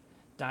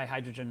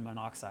dihydrogen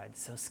monoxide.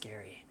 So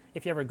scary.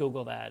 If you ever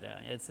Google that,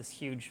 it's this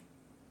huge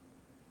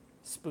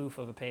spoof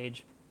of a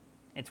page.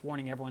 It's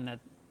warning everyone that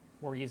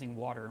we're using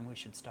water and we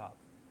should stop.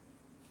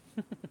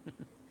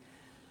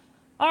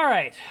 All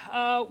right.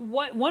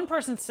 What one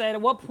person said,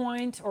 at what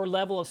point or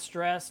level of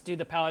stress do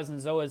the palys and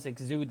zoas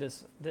exude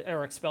this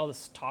or expel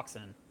this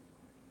toxin?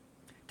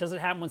 Does it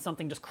happen when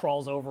something just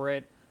crawls over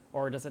it,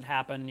 or does it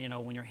happen, you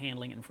know, when you're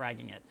handling it and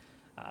fragging it?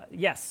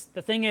 Yes.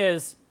 The thing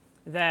is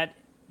that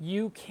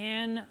you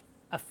can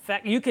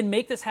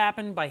make this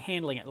happen by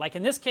handling it. Like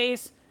in this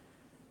case,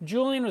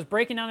 Julian was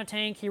breaking down a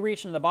tank. He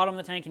reached into the bottom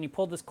of the tank and he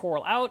pulled this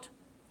coral out,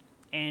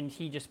 and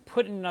he just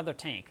put it in another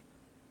tank.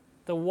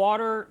 The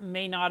water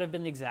may not have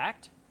been the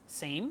exact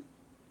same,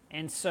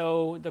 And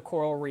so the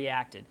coral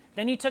reacted.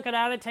 Then he took it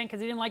out of the tank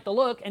because he didn't like the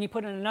look, and he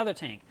put it in another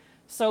tank.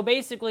 So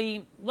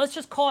basically, let's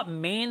just call it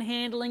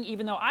manhandling,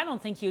 even though I don't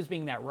think he was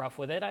being that rough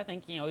with it. I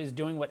think, he was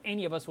doing what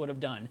any of us would have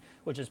done,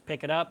 which is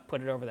pick it up,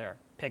 put it over there.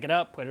 Pick it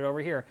up, put it over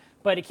here.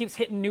 But it keeps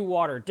hitting new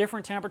water,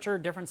 different temperature,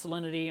 different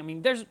salinity. I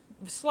mean, there's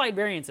slight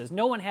variances.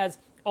 No one has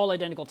all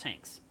identical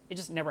tanks. It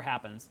just never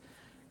happens.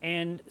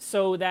 And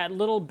so that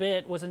little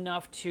bit was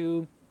enough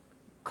to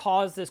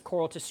cause this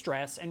coral to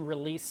stress and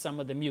release some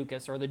of the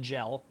mucus or the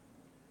gel.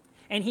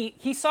 And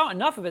he saw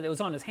enough of it that was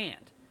on his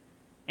hand.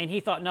 And he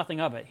thought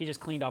nothing of it. He just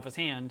cleaned off his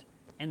hand,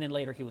 and then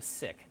later he was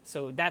sick.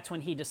 So that's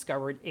when he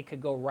discovered it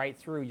could go right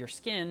through your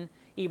skin,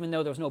 even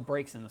though there was no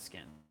breaks in the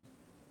skin.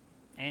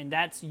 And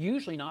that's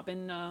usually not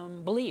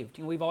been believed.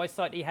 We've always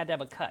thought you had to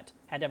have a cut,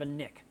 had to have a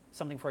nick,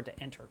 something for it to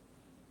enter.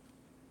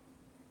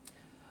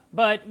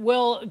 But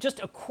will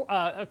just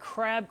a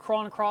crab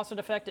crawling across it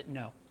affect it?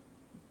 No.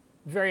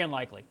 Very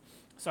unlikely.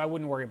 So I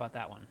wouldn't worry about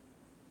that one.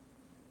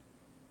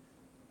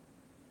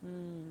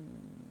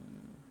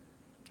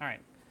 All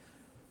right.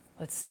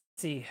 Let's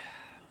see.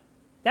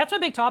 That's my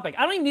big topic.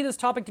 I don't even need this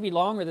topic to be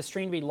long or the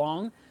stream to be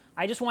long.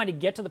 I just wanted to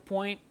get to the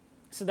point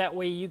so that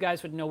way you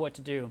guys would know what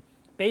to do.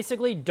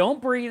 Basically,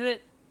 don't breathe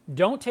it.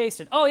 Don't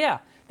taste it. Oh, yeah.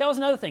 That was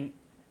another thing.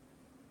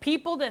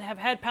 People that have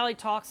had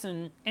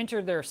palytoxin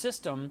enter their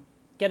system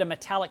get a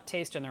metallic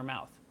taste in their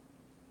mouth.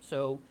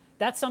 So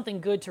that's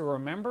something good to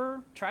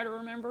remember. Try to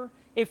remember.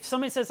 If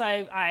somebody says,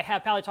 I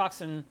have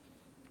palytoxin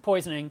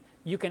poisoning,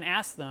 you can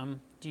ask them,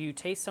 do you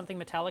taste something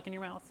metallic in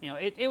your mouth?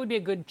 It would be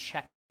a good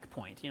check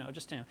point,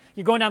 just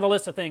you're going down the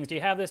list of things. Do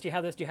you have this? Do you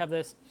have this? Do you have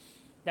this?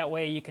 That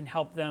way you can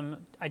help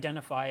them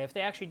identify if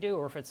they actually do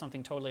or if it's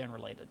something totally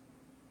unrelated.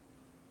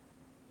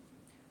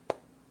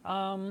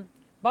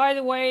 By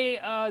the way,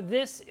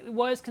 this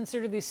was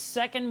considered the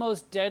second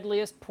most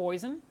deadliest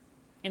poison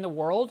in the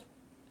world.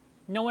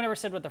 No one ever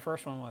said what the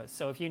first one was.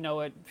 So if you know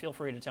it, feel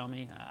free to tell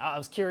me. I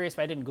was curious,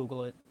 but I didn't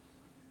Google it.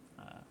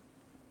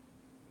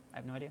 I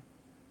have no idea.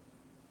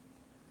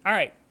 All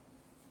right.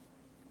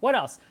 What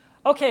else?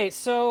 Okay,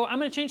 so I'm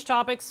going to change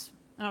topics.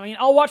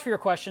 I'll watch for your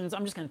questions.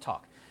 I'm just going to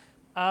talk.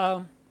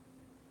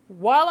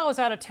 While I was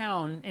out of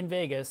town in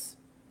Vegas,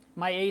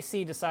 my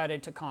AC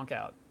decided to conk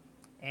out.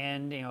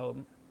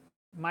 And,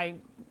 my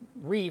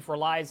reef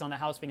relies on the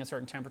house being a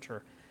certain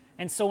temperature.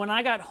 And so when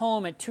I got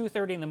home at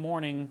 2:30 in the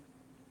morning,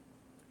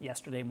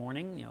 yesterday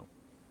morning,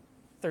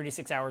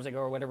 36 hours ago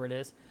or whatever it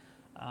is,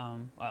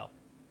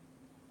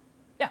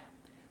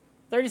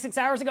 36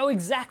 hours ago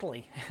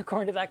exactly,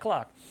 according to that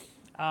clock.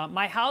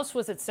 My house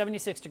was at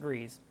 76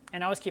 degrees,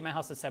 and I always keep my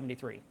house at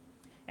 73.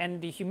 And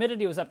the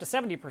humidity was up to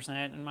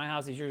 70%, and my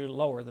house is usually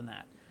lower than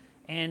that.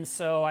 And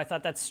so I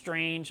thought that's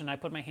strange, and I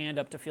put my hand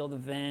up to feel the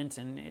vent,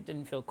 and it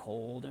didn't feel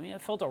cold.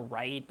 It felt all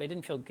right, but it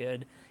didn't feel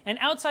good. And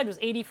outside was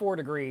 84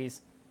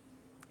 degrees,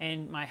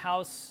 and my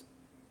house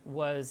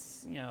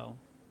was,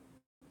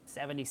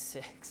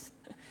 76.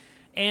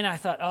 And I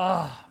thought,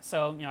 oh.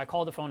 So, I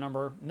called the phone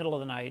number, middle of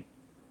the night,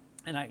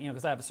 and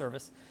because I have a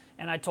service.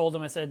 And I told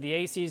them, I said, the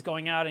AC is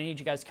going out. I need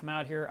you guys to come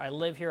out here. I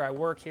live here. I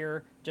work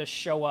here. Just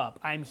show up.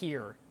 I'm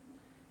here.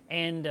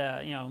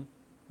 And,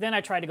 then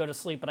I tried to go to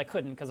sleep, but I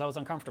couldn't because I was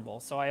uncomfortable.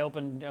 So I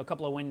opened a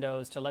couple of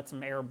windows to let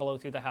some air blow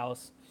through the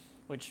house,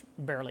 which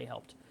barely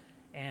helped.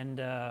 And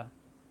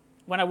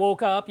when I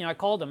woke up, I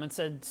called them and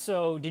said,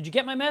 so did you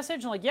get my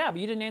message? I'm like, yeah, but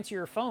you didn't answer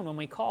your phone when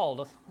we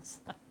called.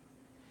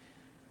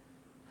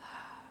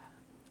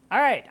 All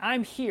right,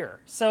 I'm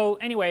here. So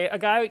anyway, a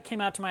guy came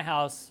out to my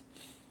house.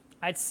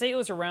 I'd say it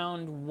was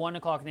around 1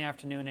 o'clock in the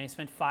afternoon, and he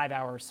spent 5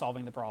 hours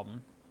solving the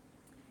problem.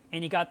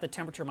 And he got the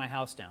temperature of my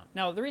house down.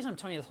 Now, the reason I'm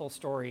telling you this whole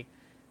story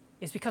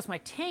is because my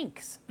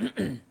tanks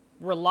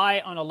rely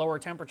on a lower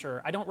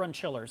temperature. I don't run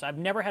chillers. I've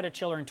never had a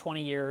chiller in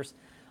 20 years.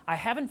 I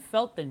haven't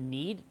felt the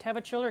need to have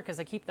a chiller because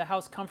I keep the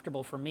house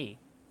comfortable for me.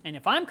 And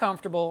if I'm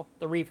comfortable,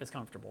 the reef is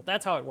comfortable.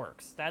 That's how it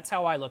works. That's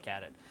how I look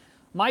at it.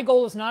 My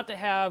goal is not to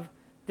have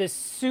this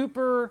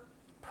super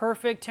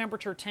perfect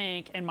temperature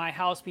tank and my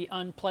house be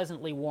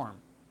unpleasantly warm.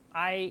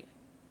 I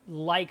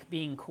like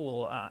being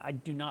cool. I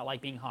do not like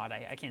being hot.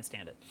 I can't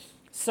stand it.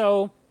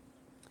 So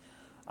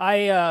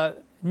I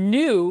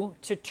knew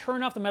to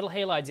turn off the metal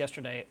halides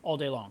yesterday all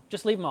day long.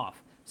 Just leave them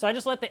off. So I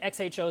just let the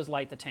XHOs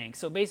light the tank.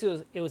 So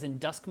basically it was in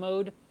dusk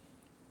mode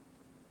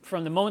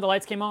from the moment the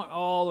lights came on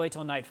all the way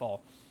till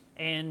nightfall.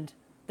 And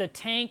the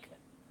tank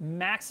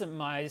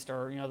maximized,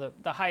 or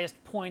the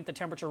highest point the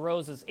temperature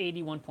rose is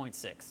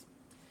 81.6.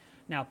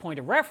 Now, point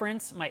of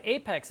reference, my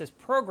Apex is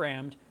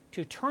programmed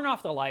to turn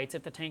off the lights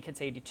if the tank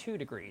hits 82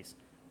 degrees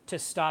to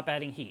stop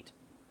adding heat.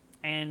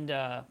 And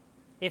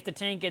if the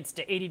tank gets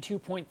to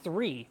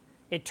 82.3,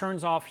 it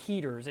turns off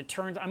heaters. It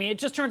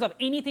just turns off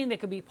anything that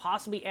could be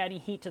possibly adding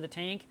heat to the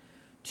tank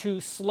to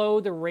slow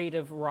the rate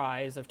of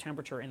rise of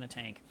temperature in the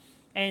tank.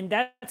 And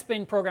that's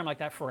been programmed like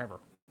that forever.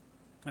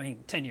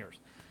 10 years.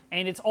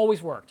 And it's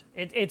always worked.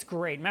 It's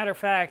great. Matter of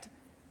fact,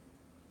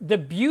 the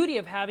beauty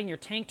of having your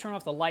tank turn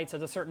off the lights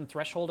at a certain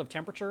threshold of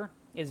temperature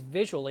is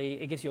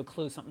visually, it gives you a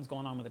clue something's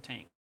going on with the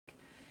tank.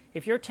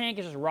 If your tank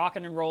is just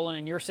rocking and rolling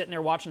and you're sitting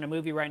there watching a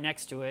movie right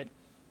next to it,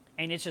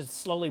 and it's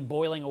just slowly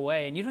boiling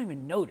away, and you don't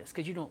even notice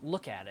because you don't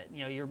look at it.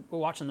 You know, you're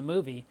watching the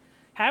movie.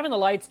 Having the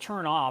lights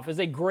turn off is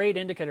a great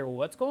indicator. Well,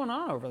 what's going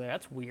on over there?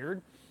 That's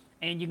weird.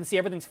 And you can see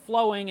everything's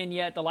flowing, and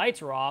yet the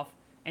lights are off.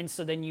 And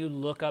so then you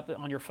look up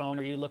on your phone,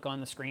 or you look on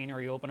the screen,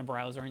 or you open a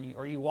browser,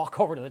 or you walk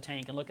over to the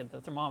tank and look at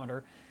the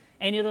thermometer,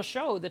 and it'll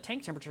show the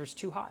tank temperature is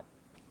too hot.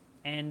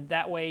 And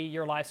that way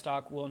your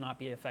livestock will not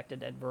be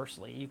affected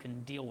adversely. You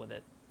can deal with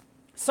it.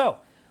 So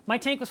my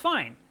tank was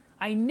fine.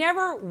 I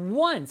never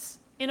once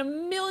in a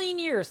million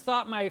years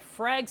thought my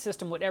frag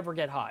system would ever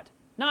get hot.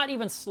 Not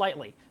even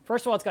slightly.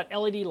 First of all, it's got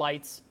LED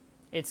lights.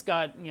 It's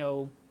got, you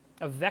know,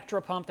 a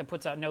Vectra pump that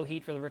puts out no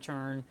heat for the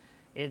return.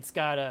 It's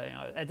got a, you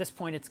know, at this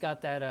point, it's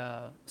got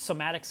that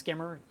somatic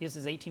skimmer. It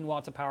uses 18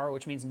 watts of power,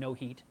 which means no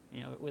heat,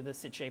 you know, with a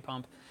Sitche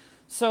pump.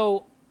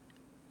 So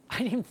I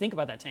didn't even think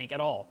about that tank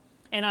at all.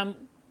 And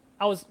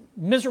I was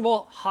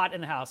miserable, hot in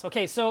the house.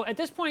 Okay, so at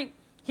this point,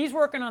 he's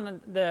working on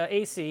the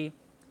AC.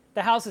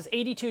 The house is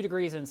 82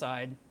 degrees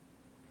inside.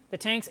 The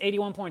tank's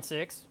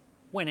 81.6,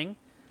 winning.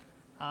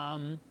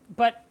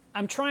 But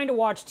I'm trying to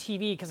watch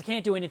TV because I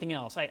can't do anything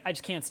else. I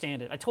just can't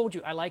stand it. I told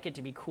you I like it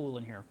to be cool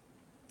in here.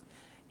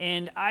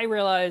 And I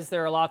realize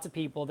there are lots of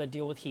people that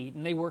deal with heat,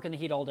 and they work in the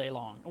heat all day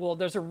long. Well,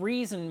 there's a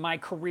reason my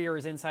career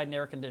is inside an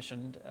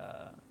air-conditioned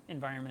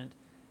environment.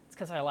 It's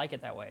because I like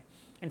it that way.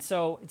 And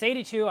so it's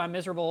 82. I'm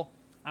miserable.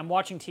 I'm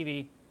watching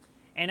TV.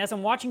 And as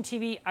I'm watching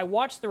TV, I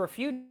watch the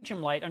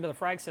refugium light under the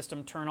frag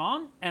system turn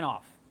on and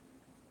off.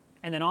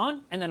 And then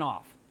on and then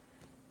off.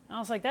 And I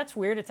was like, that's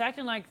weird. It's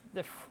acting like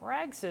the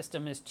frag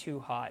system is too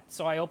hot.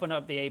 So I open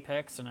up the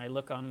Apex and I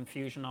look on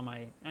Fusion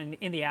on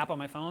in the app on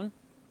my phone.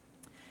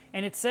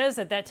 And it says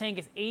that that tank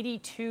is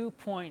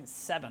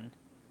 82.7.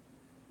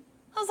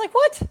 I was like,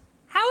 what?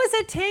 How is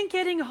that tank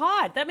getting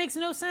hot? That makes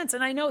no sense.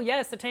 And I know,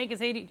 yes, the tank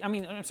is 80. I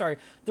mean, I'm sorry,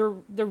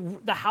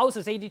 the house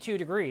is 82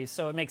 degrees,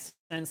 so it makes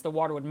sense the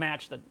water would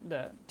match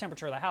the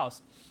temperature of the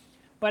house.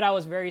 But I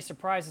was very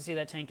surprised to see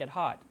that tank get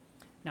hot.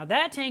 Now,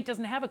 that tank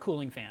doesn't have a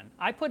cooling fan.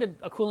 I put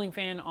a cooling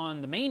fan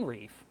on the main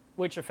reef,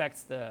 which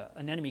affects the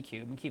anemone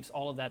cube and keeps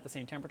all of that at the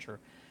same temperature.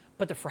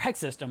 But the frag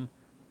system,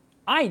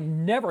 I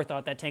never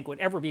thought that tank would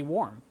ever be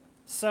warm.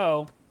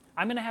 So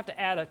I'm going to have to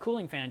add a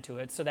cooling fan to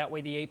it so that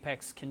way the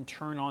Apex can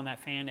turn on that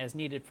fan as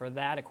needed for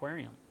that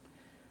aquarium.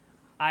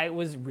 I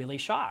was really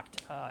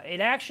shocked. It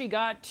actually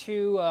got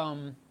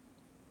to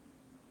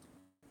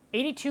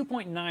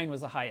 82.9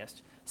 was the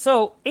highest.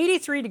 So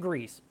 83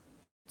 degrees.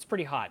 It's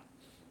pretty hot.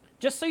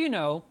 Just so you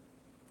know,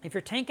 if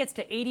your tank gets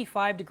to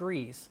 85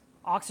 degrees,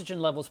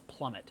 oxygen levels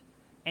plummet.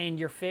 And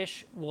your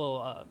fish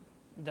will,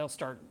 they'll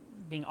start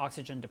being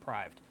oxygen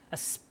deprived,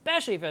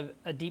 especially if you have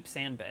a deep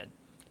sand bed.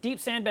 Deep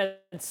sand beds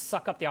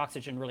suck up the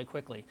oxygen really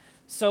quickly.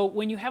 So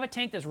when you have a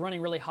tank that's running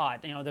really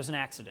hot, you know, there's an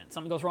accident,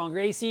 something goes wrong,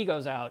 your AC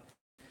goes out,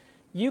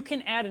 you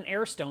can add an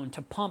air stone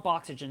to pump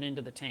oxygen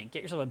into the tank.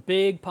 Get yourself a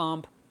big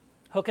pump,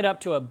 hook it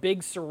up to a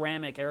big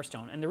ceramic air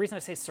stone. And the reason I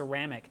say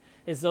ceramic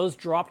is those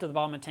drop to the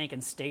bottom of the tank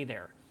and stay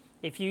there.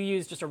 If you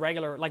use just a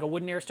regular, like a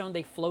wooden air stone,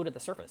 they float at the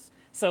surface.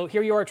 So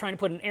here you are trying to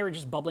put an air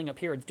just bubbling up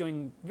here. It's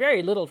doing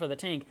very little for the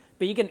tank,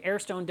 but you can air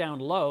stone down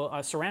low,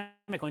 a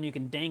ceramic one you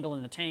can dangle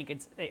in the tank.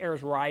 The air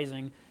is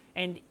rising.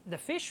 And the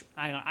fish,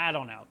 I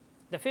don't know.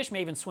 The fish may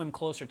even swim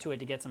closer to it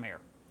to get some air.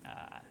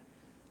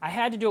 I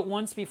had to do it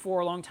once before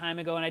a long time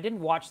ago, and I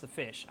didn't watch the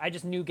fish. I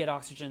just knew get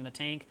oxygen in the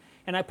tank.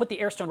 And I put the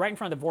air stone right in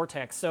front of the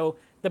vortex. So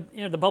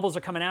the bubbles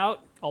are coming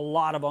out, a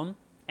lot of them,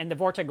 and the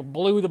vortex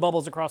blew the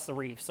bubbles across the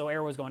reef. So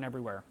air was going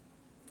everywhere.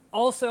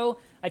 Also,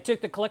 I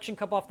took the collection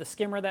cup off the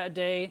skimmer that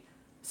day,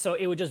 so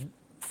it would just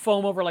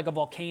foam over like a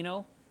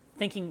volcano,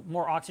 thinking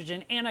more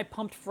oxygen. And I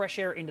pumped fresh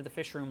air into the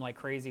fish room like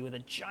crazy with a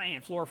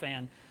giant floor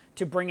fan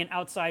to bring in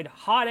outside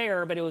hot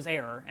air, but it was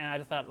air. And I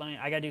just thought,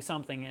 I got to do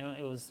something.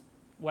 It was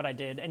what I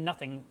did, and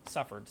nothing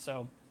suffered,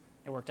 so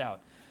it worked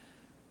out.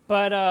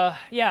 But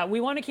yeah,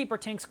 we want to keep our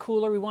tanks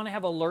cooler. We want to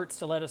have alerts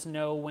to let us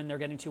know when they're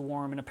getting too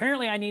warm. And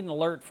apparently I need an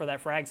alert for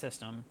that frag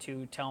system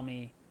to tell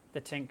me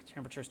the tank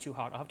temperature is too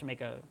hot. I'll have to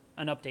make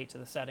an update to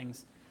the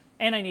settings,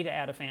 and I need to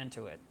add a fan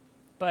to it.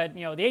 But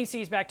you know, the AC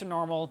is back to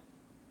normal.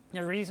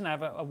 There's a reason I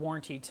have a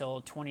warranty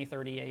till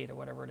 2038 or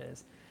whatever it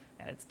is.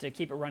 It's to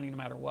keep it running no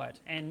matter what.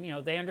 And you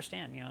know, they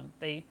understand. You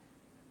know,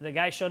 the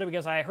guy showed up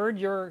because I heard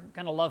you're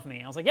gonna love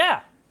me. I was like, yeah,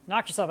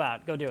 knock yourself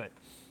out, go do it.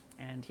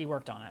 And he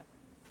worked on it.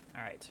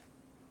 All right.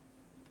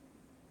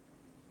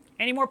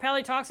 Any more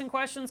palytoxin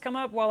questions come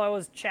up while I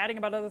was chatting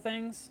about other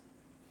things?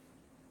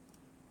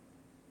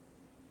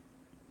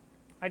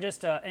 I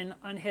just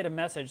unhit a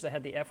message that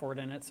had the F word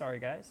in it. Sorry,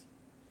 guys.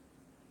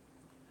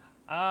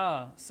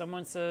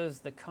 Someone says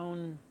the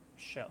cone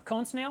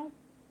snail?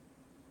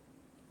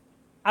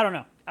 I don't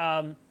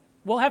know.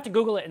 We'll have to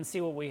Google it and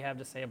see what we have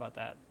to say about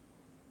that.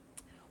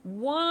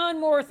 One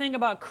more thing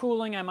about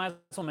cooling I might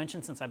as well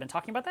mention since I've been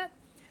talking about that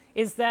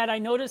is that I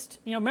noticed,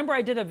 you know, remember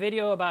I did a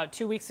video about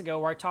 2 weeks ago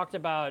where I talked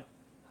about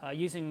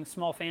using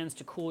small fans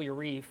to cool your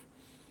reef.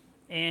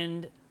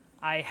 And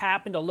I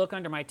happened to look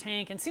under my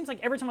tank, and it seems like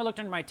every time I looked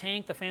under my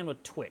tank, the fan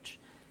would twitch.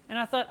 And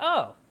I thought,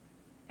 oh,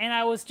 And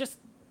I was just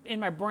in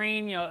my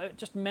brain,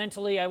 just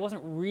mentally, I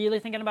wasn't really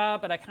thinking about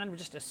it, but I kind of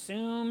just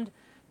assumed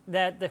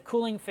that the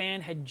cooling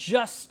fan had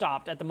just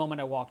stopped at the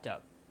moment I walked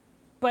up.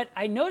 But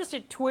I noticed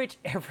it twitch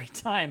every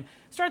time.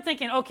 Started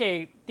thinking,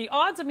 okay, the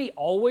odds of me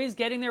always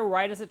getting there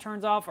right as it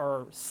turns off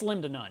are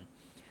slim to none.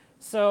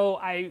 So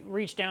I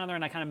reached down there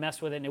and I kind of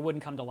messed with it and it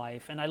wouldn't come to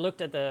life. And I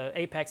looked at the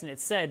apex and it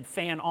said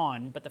fan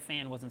on, but the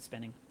fan wasn't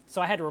spinning.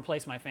 So I had to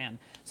replace my fan.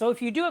 So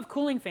if you do have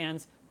cooling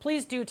fans,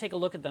 please do take a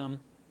look at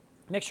them.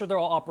 Make sure they're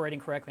all operating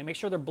correctly. Make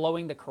sure they're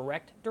blowing the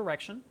correct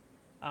direction.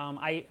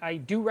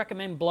 I do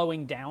recommend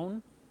blowing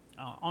down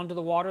onto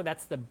the water.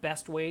 That's the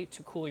best way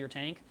to cool your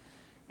tank.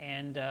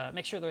 And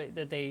make sure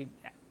that they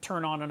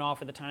turn on and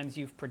off at the times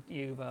you've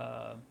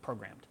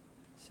programmed.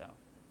 So,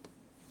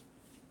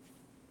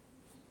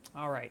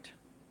 all right.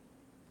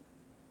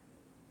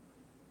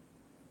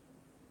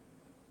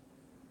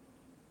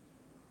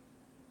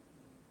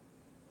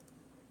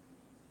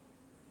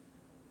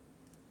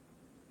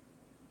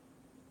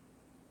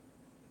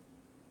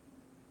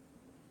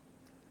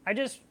 I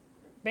just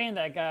banned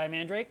that guy,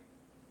 Mandrake.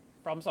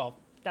 Problem solved.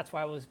 That's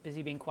why I was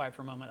busy being quiet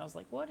for a moment. I was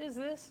like, what is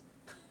this?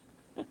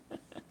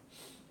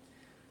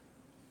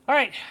 All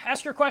right,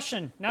 ask your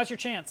question. Now's your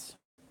chance.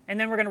 And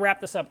then we're going to wrap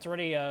this up. It's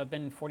already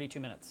been 42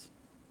 minutes.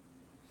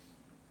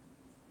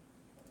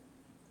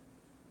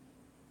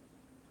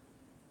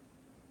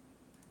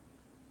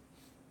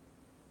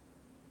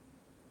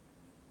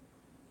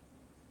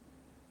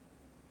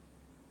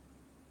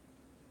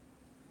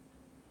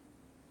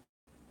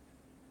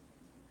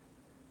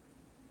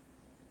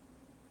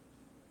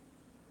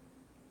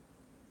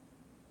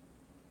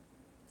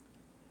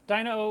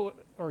 Dino,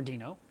 or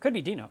Dino, could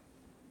be Dino,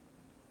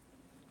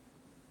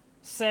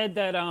 said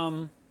that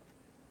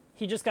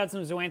he just got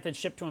some zoanthids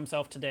shipped to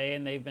himself today,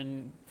 and they've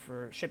been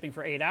shipping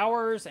for 8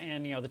 hours,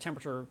 and the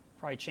temperature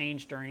probably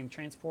changed during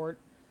transport.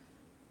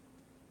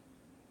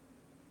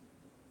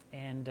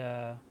 And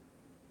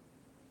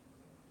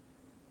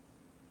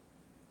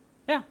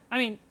yeah, I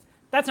mean,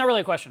 that's not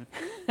really a question.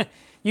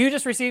 You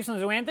just received some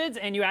zoanthids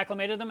and you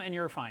acclimated them, and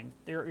you're fine.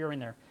 You're in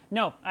there.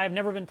 No, I've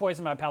never been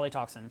poisoned by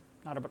palytoxin.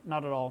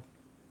 Not at all.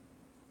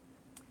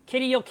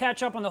 Kitty, you'll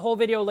catch up on the whole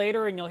video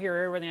later and you'll hear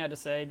everything I had to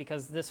say,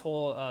 because this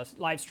whole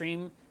live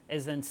stream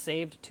is then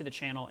saved to the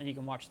channel and you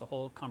can watch the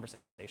whole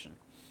conversation.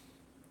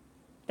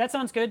 That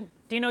sounds good.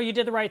 Dino, you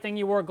did the right thing.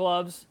 You wore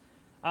gloves.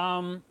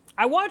 I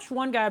watched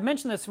one guy, I've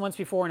mentioned this once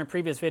before in a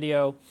previous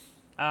video.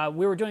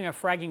 We were doing a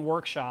fragging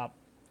workshop,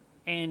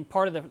 and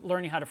part of the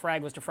learning how to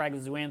frag was to frag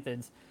the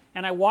zoanthids.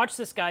 And I watched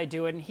this guy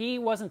do it, and he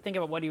wasn't thinking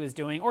about what he was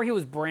doing, or he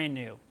was brand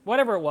new,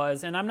 whatever it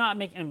was. And I'm not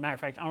making, as a matter of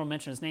fact, I don't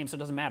mention his name, so it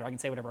doesn't matter. I can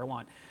say whatever I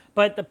want.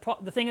 But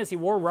the thing is, he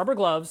wore rubber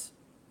gloves,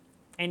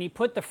 and he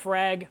put the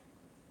frag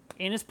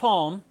in his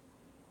palm,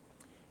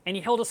 and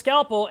he held a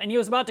scalpel, and he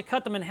was about to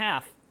cut them in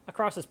half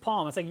across his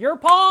palm. It's like, your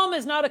palm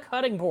is not a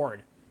cutting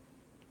board.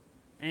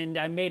 And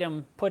I made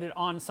him put it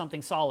on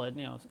something solid,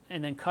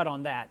 and then cut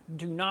on that.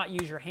 Do not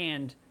use your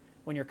hand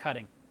when you're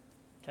cutting,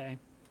 okay?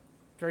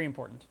 Very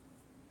important.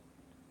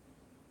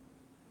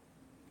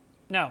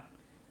 No,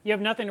 you have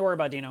nothing to worry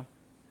about, Dino.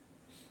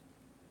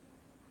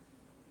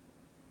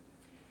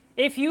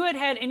 If you had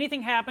had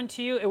anything happen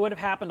to you, it would have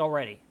happened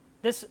already.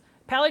 This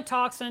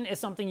palytoxin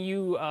is something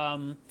you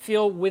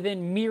feel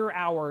within mere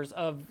hours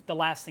of the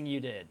last thing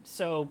you did.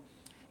 So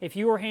if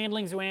you were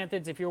handling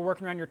zoanthids, if you were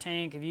working around your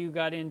tank, if you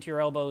got into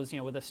your elbows,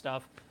 with this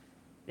stuff,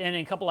 then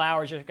in a couple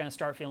hours you're going to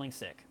start feeling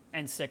sick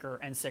and sicker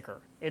and sicker.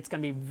 It's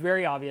going to be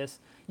very obvious.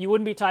 You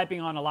wouldn't be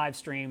typing on a live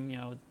stream,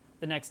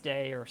 the next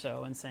day or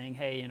so and saying,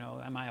 hey,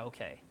 am I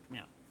okay?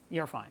 Yeah,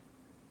 you're fine.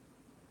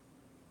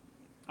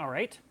 All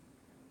right.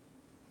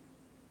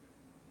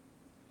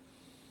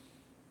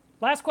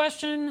 Last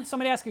question.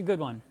 Somebody ask a good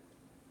one.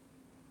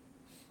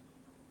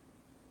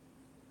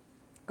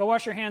 Go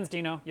wash your hands,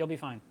 Dino. You'll be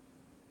fine.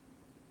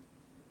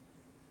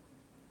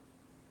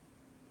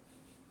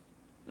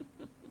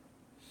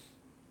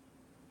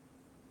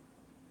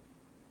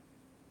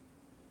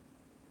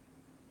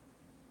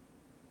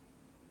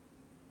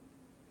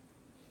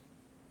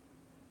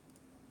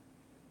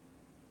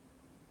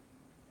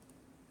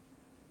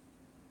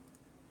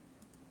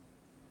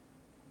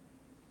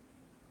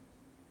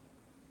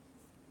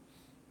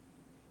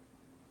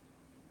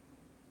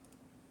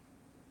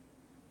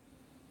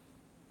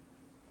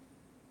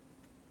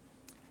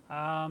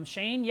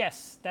 Shane,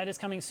 yes, that is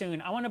coming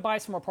soon. I want to buy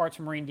some more parts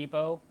from Marine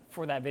Depot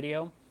for that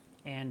video,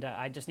 and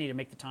I just need to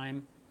make the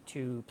time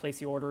to place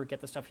the order, get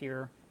the stuff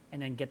here,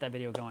 and then get that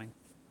video going.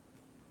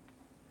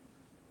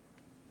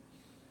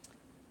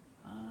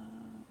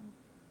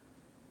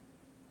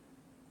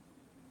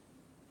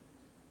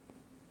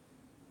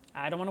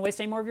 I don't want to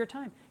waste any more of your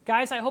time.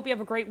 Guys, I hope you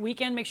have a great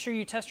weekend. Make sure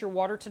you test your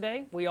water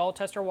today. We all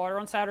test our water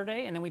on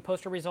Saturday, and then we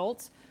post our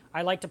results.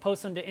 I like to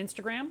post them to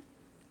Instagram.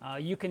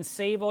 You can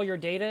save all your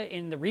data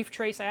in the Reef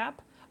Trace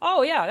app.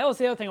 Oh yeah, that was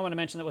the other thing I want to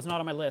mention that was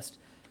not on my list.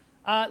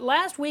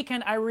 Last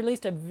weekend, I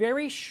released a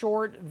very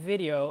short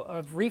video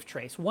of Reef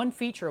Trace, one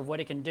feature of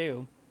what it can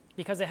do,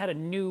 because it had a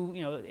new,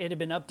 it had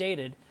been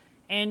updated,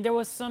 and there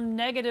was some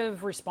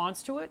negative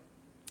response to it.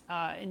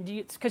 and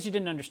it's because you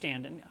didn't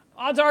understand. And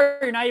odds are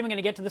you're not even going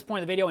to get to this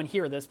point of the video and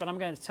hear this, but I'm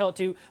going to tell it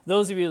to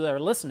those of you that are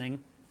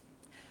listening.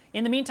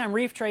 In the meantime,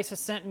 Reef Trace has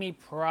sent me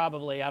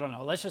probably, I don't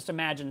know, let's just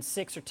imagine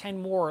 6 or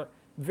 10 more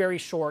very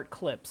short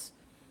clips.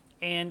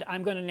 And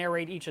I'm going to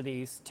narrate each of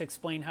these to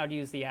explain how to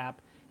use the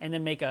app and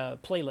then make a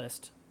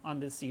playlist on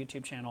this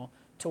YouTube channel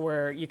to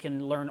where you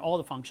can learn all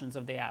the functions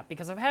of the app.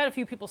 Because I've had a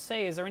few people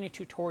say, is there any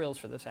tutorials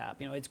for this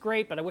app? You know, it's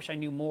great, but I wish I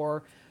knew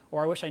more,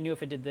 or I wish I knew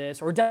if it did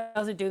this, or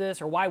does it do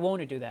this, or why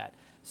won't it do that?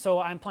 So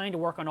I'm planning to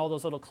work on all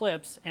those little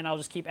clips, and I'll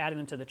just keep adding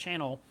them to the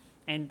channel,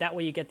 and that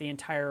way you get the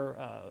entire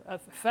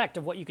effect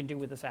of what you can do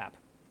with this app.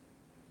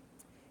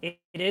 It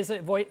is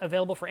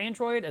available for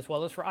Android as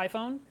well as for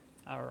iPhone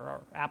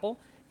or Apple,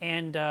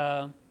 and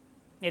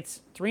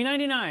it's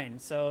 $3.99,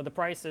 so the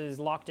price is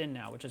locked in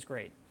now, which is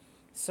great.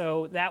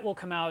 So that will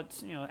come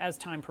out, you know, as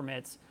time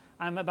permits.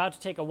 I'm about to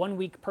take a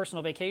 1-week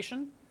personal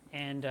vacation,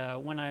 and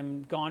when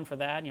I'm gone for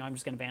that, you know, I'm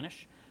just going to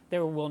vanish.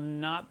 There will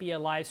not be a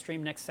live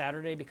stream next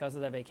Saturday because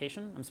of that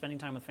vacation. I'm spending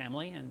time with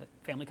family, and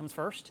family comes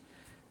first.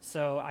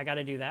 So I got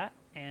to do that.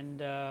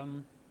 And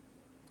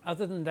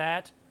other than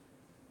that,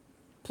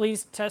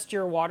 please test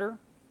your water,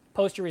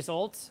 post your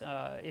results.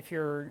 If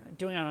you're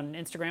doing it on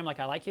Instagram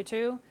like I like you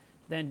to,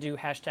 then do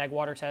hashtag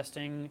water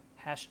testing,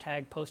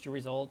 hashtag post your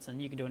results,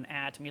 and you can do an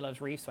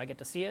 @melevsreef so I get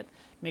to see it.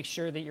 Make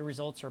sure that your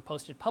results are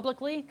posted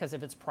publicly, because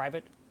if it's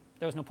private,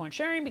 there's no point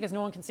sharing because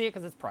no one can see it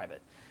because it's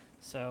private.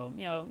 So,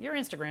 you know, your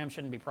Instagram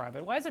shouldn't be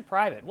private. Why is it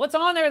private? What's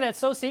on there that's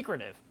so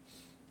secretive?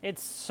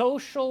 It's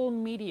social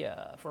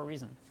media for a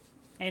reason.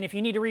 And if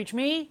you need to reach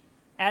me,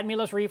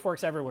 @melevsreef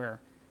works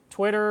everywhere.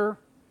 Twitter,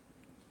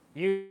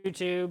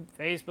 YouTube,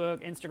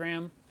 Facebook,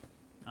 Instagram.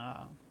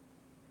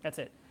 That's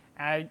it.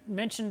 I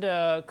mentioned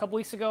a couple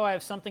weeks ago I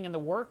have something in the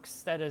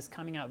works that is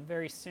coming out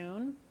very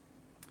soon.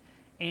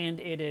 And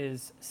it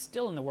is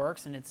still in the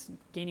works, and it's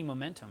gaining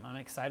momentum. I'm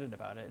excited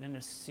about it. And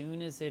as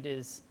soon as it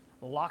is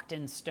locked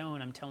in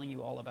stone, I'm telling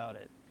you all about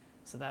it.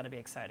 So that'll be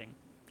exciting.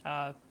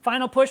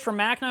 Final push for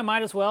Macna,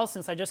 might as well,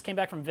 since I just came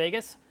back from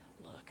Vegas.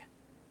 Look,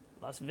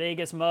 Las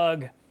Vegas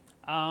mug.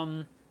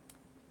 Macna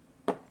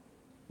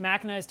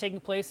is taking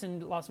place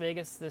in Las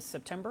Vegas this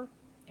September.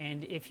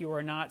 And if you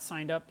are not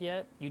signed up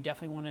yet, you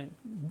definitely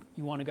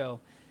want to go.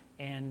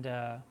 And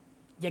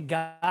you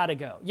gotta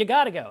go. You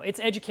gotta go. It's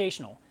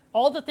educational.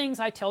 All the things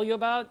I tell you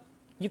about,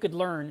 you could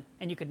learn,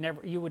 and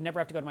you would never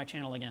have to go to my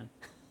channel again.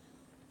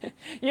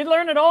 You'd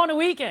learn it all in a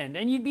weekend,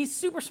 and you'd be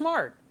super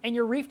smart, and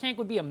your reef tank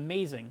would be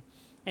amazing.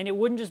 And it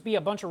wouldn't just be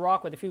a bunch of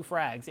rock with a few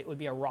frags. It would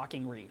be a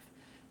rocking reef.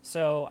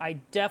 So I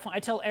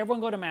tell everyone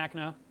go to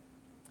Macna.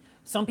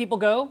 Some people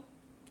go,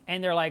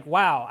 and they're like,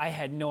 wow, I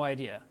had no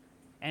idea.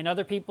 And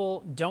other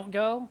people don't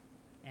go,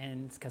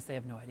 and it's because they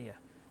have no idea.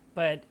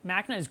 But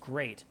Macna is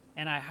great,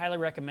 and I highly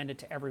recommend it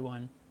to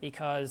everyone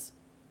because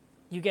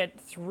you get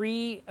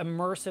 3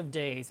 immersive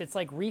days. It's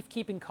like reef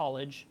keeping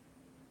college,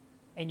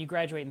 and you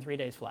graduate in 3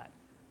 days flat.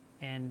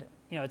 And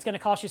you know it's going to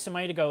cost you some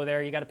money to go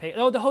there. You got to pay.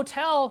 Oh, the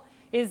hotel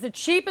is the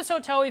cheapest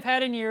hotel we've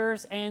had in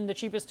years, and the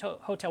cheapest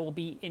hotel will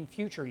be in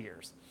future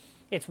years.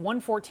 It's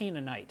 $114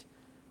 a night,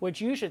 which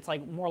usually it's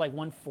like more like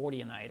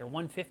 $140 a night or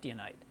 $150 a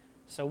night.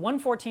 So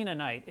 $114 a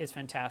night is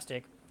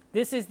fantastic.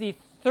 This is the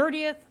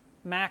 30th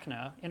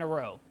Macna in a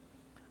row.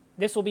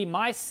 This will be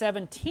my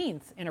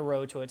 17th in a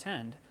row to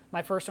attend.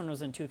 My first one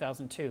was in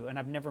 2002, and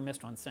I've never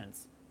missed one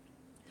since.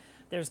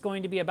 There's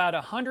going to be about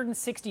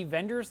 160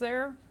 vendors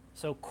there,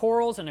 so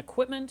corals and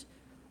equipment.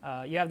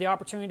 You have the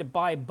opportunity to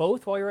buy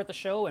both while you're at the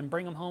show and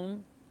bring them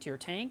home to your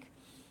tank.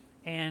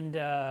 And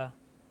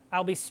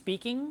I'll be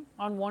speaking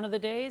on one of the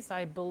days.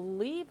 I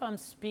believe I'm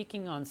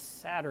speaking on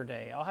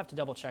Saturday. I'll have to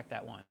double check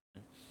that one.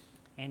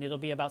 And it'll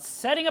be about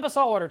setting up a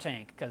saltwater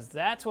tank, because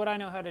that's what I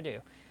know how to do.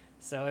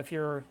 So if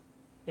you're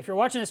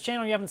watching this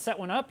channel and you haven't set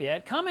one up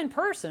yet, come in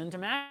person to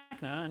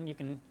Macna, and you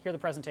can hear the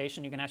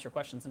presentation. You can ask your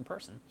questions in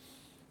person.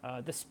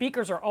 The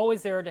speakers are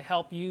always there to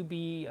help you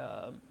be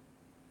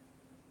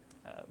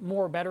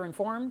better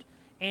informed.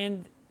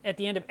 And at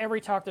the end of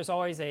every talk, there's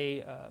always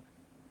a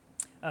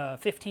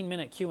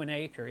 15-minute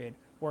Q&A period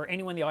where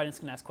anyone in the audience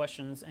can ask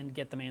questions and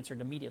get them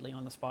answered immediately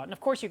on the spot. And of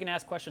course, you can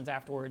ask questions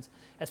afterwards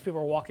as people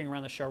are walking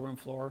around the showroom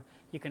floor.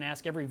 You can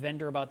ask every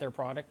vendor about their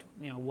product,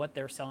 you know, what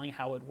they're selling,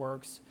 how it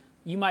works.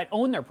 You might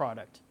own their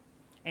product.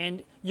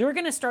 And you're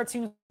going to start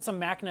seeing some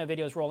Macna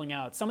videos rolling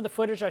out. Some of the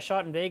footage I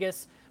shot in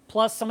Vegas,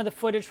 plus some of the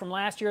footage from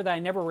last year that I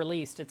never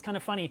released. It's kind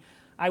of funny.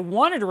 I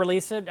wanted to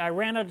release it. I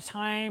ran out of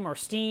time or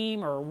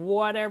steam or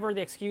whatever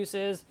the excuse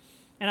is.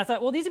 And I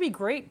thought, well, these would be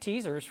great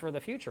teasers for the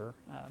future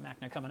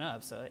Macna coming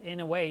up. So in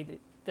a way,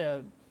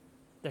 there's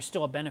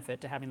still a benefit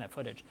to having that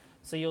footage.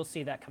 So you'll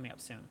see that coming up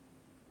soon.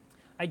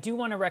 I do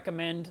want to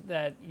recommend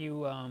that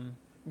you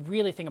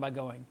really think about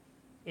going.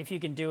 If you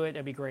can do it,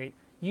 it'd be great.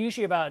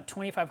 Usually about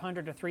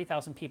 2,500 to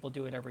 3,000 people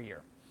do it every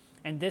year.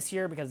 And this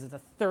year, because it's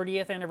the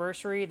 30th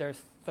anniversary,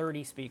 there's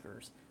 30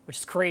 speakers, which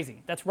is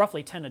crazy. That's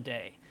roughly 10 a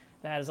day.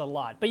 That is a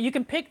lot. But you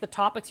can pick the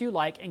topics you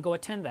like and go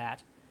attend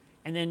that.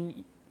 And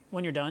then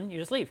when you're done, you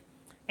just leave.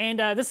 And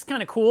this is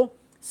kind of cool.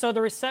 So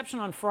the reception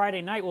on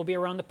Friday night will be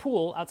around the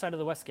pool outside of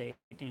the West Gate.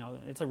 You know,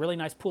 it's a really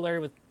nice pool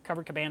area with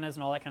covered cabanas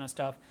and all that kind of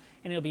stuff.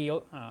 And it'll be,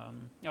 well,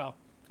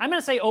 I'm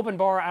going to say open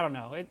bar. I don't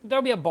know.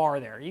 There'll be a bar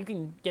there. You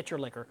can get your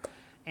liquor.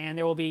 And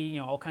there will be, you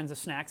know, all kinds of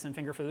snacks and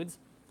finger foods.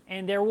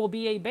 And there will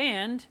be a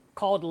band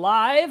called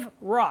Live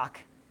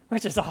Rock,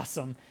 which is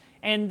awesome.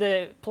 And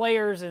the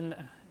players in,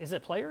 is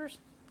it players?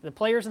 The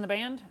players in the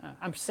band?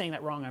 I'm saying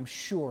that wrong, I'm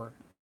sure.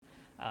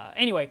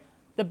 Anyway,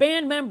 the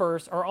band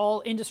members are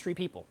all industry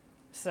people.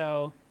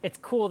 So it's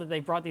cool that they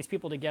brought these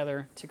people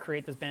together to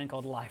create this band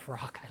called Live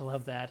Rock. I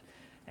love that.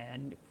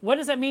 And what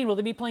does that mean? Will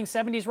they be playing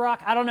 70s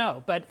rock? I don't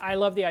know, but I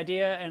love the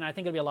idea, and I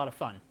think it'll be a lot of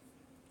fun.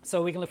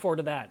 So we can look forward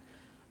to that.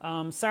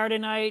 Saturday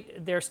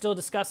night, they're still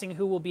discussing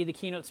who will be the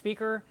keynote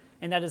speaker,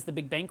 and that is the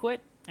big banquet.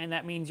 And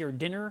that means your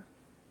dinner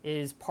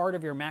is part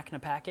of your Machina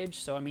package.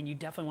 So, I mean, you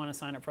definitely want to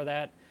sign up for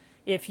that.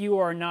 If you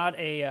are not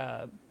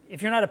a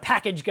if you're not a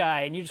package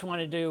guy and you just want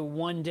to do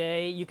one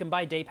day, you can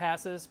buy day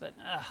passes. But,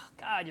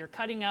 God, you're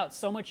cutting out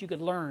so much you could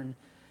learn.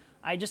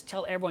 I just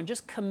tell everyone,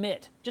 just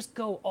commit. Just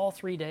go all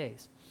 3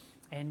 days.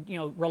 And, you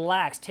know,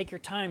 relax. Take your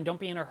time. Don't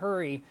be in a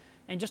hurry.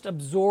 And just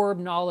absorb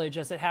knowledge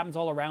as it happens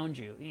all around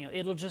you. You know,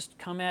 it'll just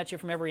come at you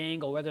from every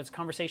angle, whether it's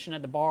conversation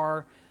at the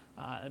bar,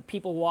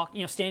 people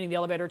standing in the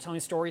elevator telling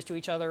stories to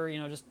each other, you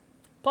know, just...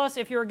 Plus,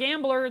 if you're a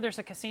gambler, there's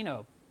a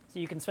casino. So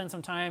you can spend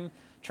some time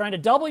trying to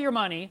double your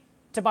money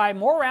to buy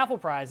more raffle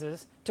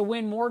prizes to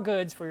win more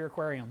goods for your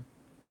aquarium.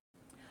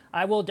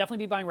 I will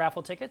definitely be buying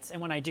raffle tickets,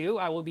 and when I do,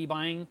 I will be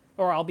buying,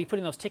 or I'll be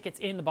putting those tickets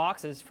in the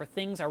boxes for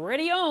things I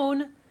already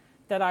own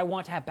that I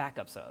want to have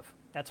backups of.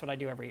 That's what I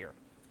do every year.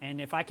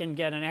 And if I can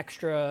get an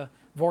extra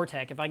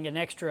Vortec, if I can get an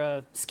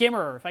extra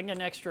skimmer, if I can get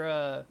an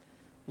extra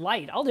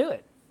light, I'll do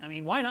it. I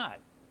mean, why not?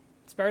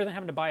 It's better than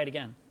having to buy it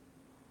again.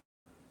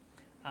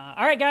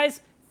 All right, guys.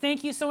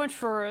 Thank you so much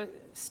for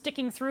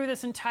sticking through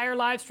this entire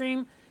live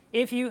stream.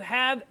 If you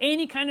have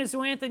any kind of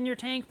zoanthid in your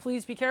tank,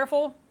 please be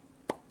careful.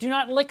 Do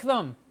not lick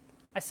them.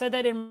 I said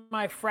that in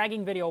my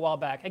fragging video a while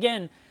back.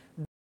 Again,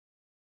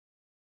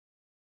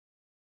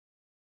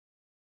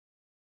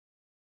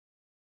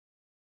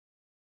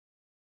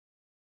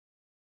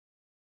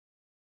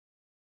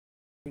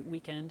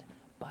 weekend.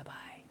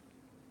 Bye-bye.